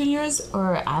World Juniors,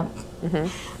 or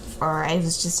or I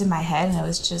was just in my head, and it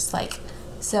was just like,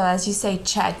 so as you say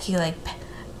Czech, you like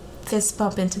fist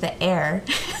bump into the air.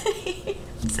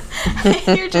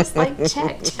 You're just like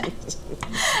Czech.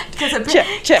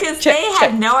 Because they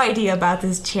had no idea about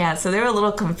this chant, so they were a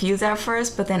little confused at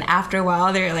first, but then after a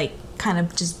while, they were like kind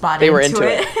of just bought into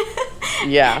it.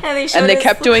 Yeah. And they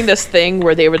kept doing this thing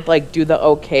where they would like do the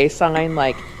okay sign,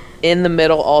 like in the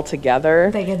middle all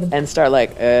together, and start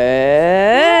like,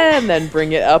 and then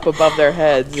bring it up above their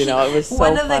heads. You know, it was so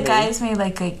One of funny. the guys made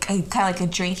like a kind of like a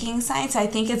drinking sign, so I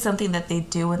think it's something that they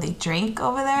do when they drink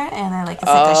over there, and then like it's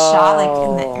like a shot like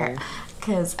in the air.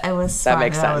 Because it was fun. That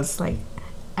makes sense. I was like,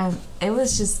 it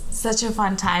was just such a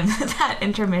fun time, that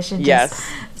intermission. Just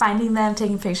finding them,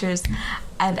 taking pictures,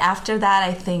 and after that,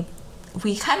 I think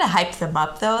we kind of hyped them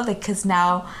up though, like because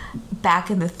now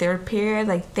back in the third period,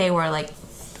 like they were like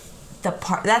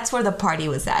that's where the party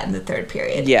was at in the third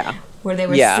period. Yeah. Where they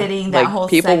were sitting that whole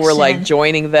people section. Were like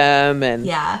joining them and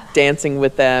dancing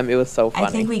with them. It was so funny. I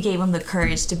think we gave them the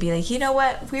courage to be like, you know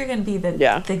what? We're going to be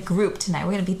the group tonight.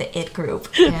 We're going to be the it group.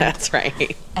 And, that's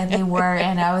right. And they were,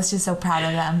 and I was just so proud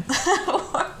of them.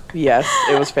 Yes,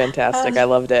 it was fantastic. I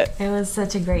loved it. It was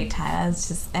such a great time. It was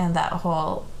just, and that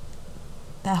whole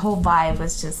vibe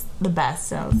was just the best.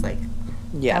 So I was like,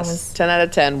 yes, 10 out of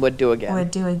 10 would do again.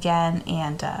 Would do again,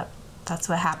 and that's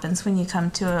what happens when you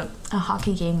come to a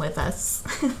hockey game with us.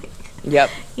 Yep.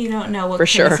 You don't know what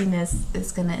craziness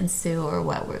is going to ensue or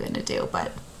what we're going to do,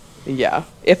 but... Yeah.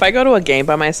 If I go to a game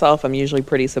by myself, I'm usually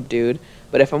pretty subdued.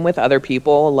 But if I'm with other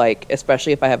people, like,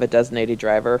 especially if I have a designated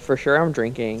driver, for sure I'm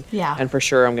drinking. Yeah. And for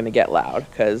sure I'm going to get loud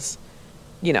because,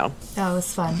 you know... That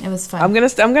was fun. It was fun. I'm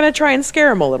gonna try and scare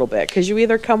them a little bit because you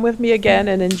either come with me again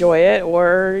and enjoy it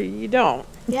or you don't.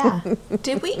 Yeah.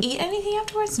 Did we eat anything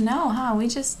afterwards? No, huh?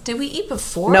 Did we eat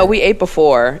before? No, we ate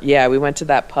before. Yeah, we went to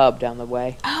that pub down the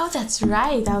way. Oh, that's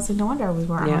right. That was no wonder we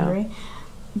weren't hungry.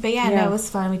 But no, it was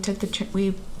fun. We took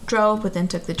we drove, but then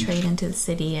took the train into the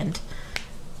city, and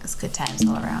it was good times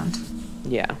all around.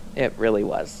 Yeah, it really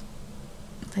was.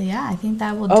 But yeah, I think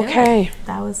that will do it.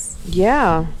 That was...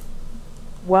 Yeah.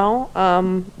 Well,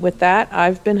 with that,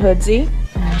 I've been Hoodsie.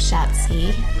 And I'm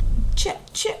Schatzi. Chip,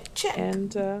 chip, chip.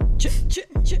 And, chip, chip,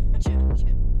 chip, chip, chip.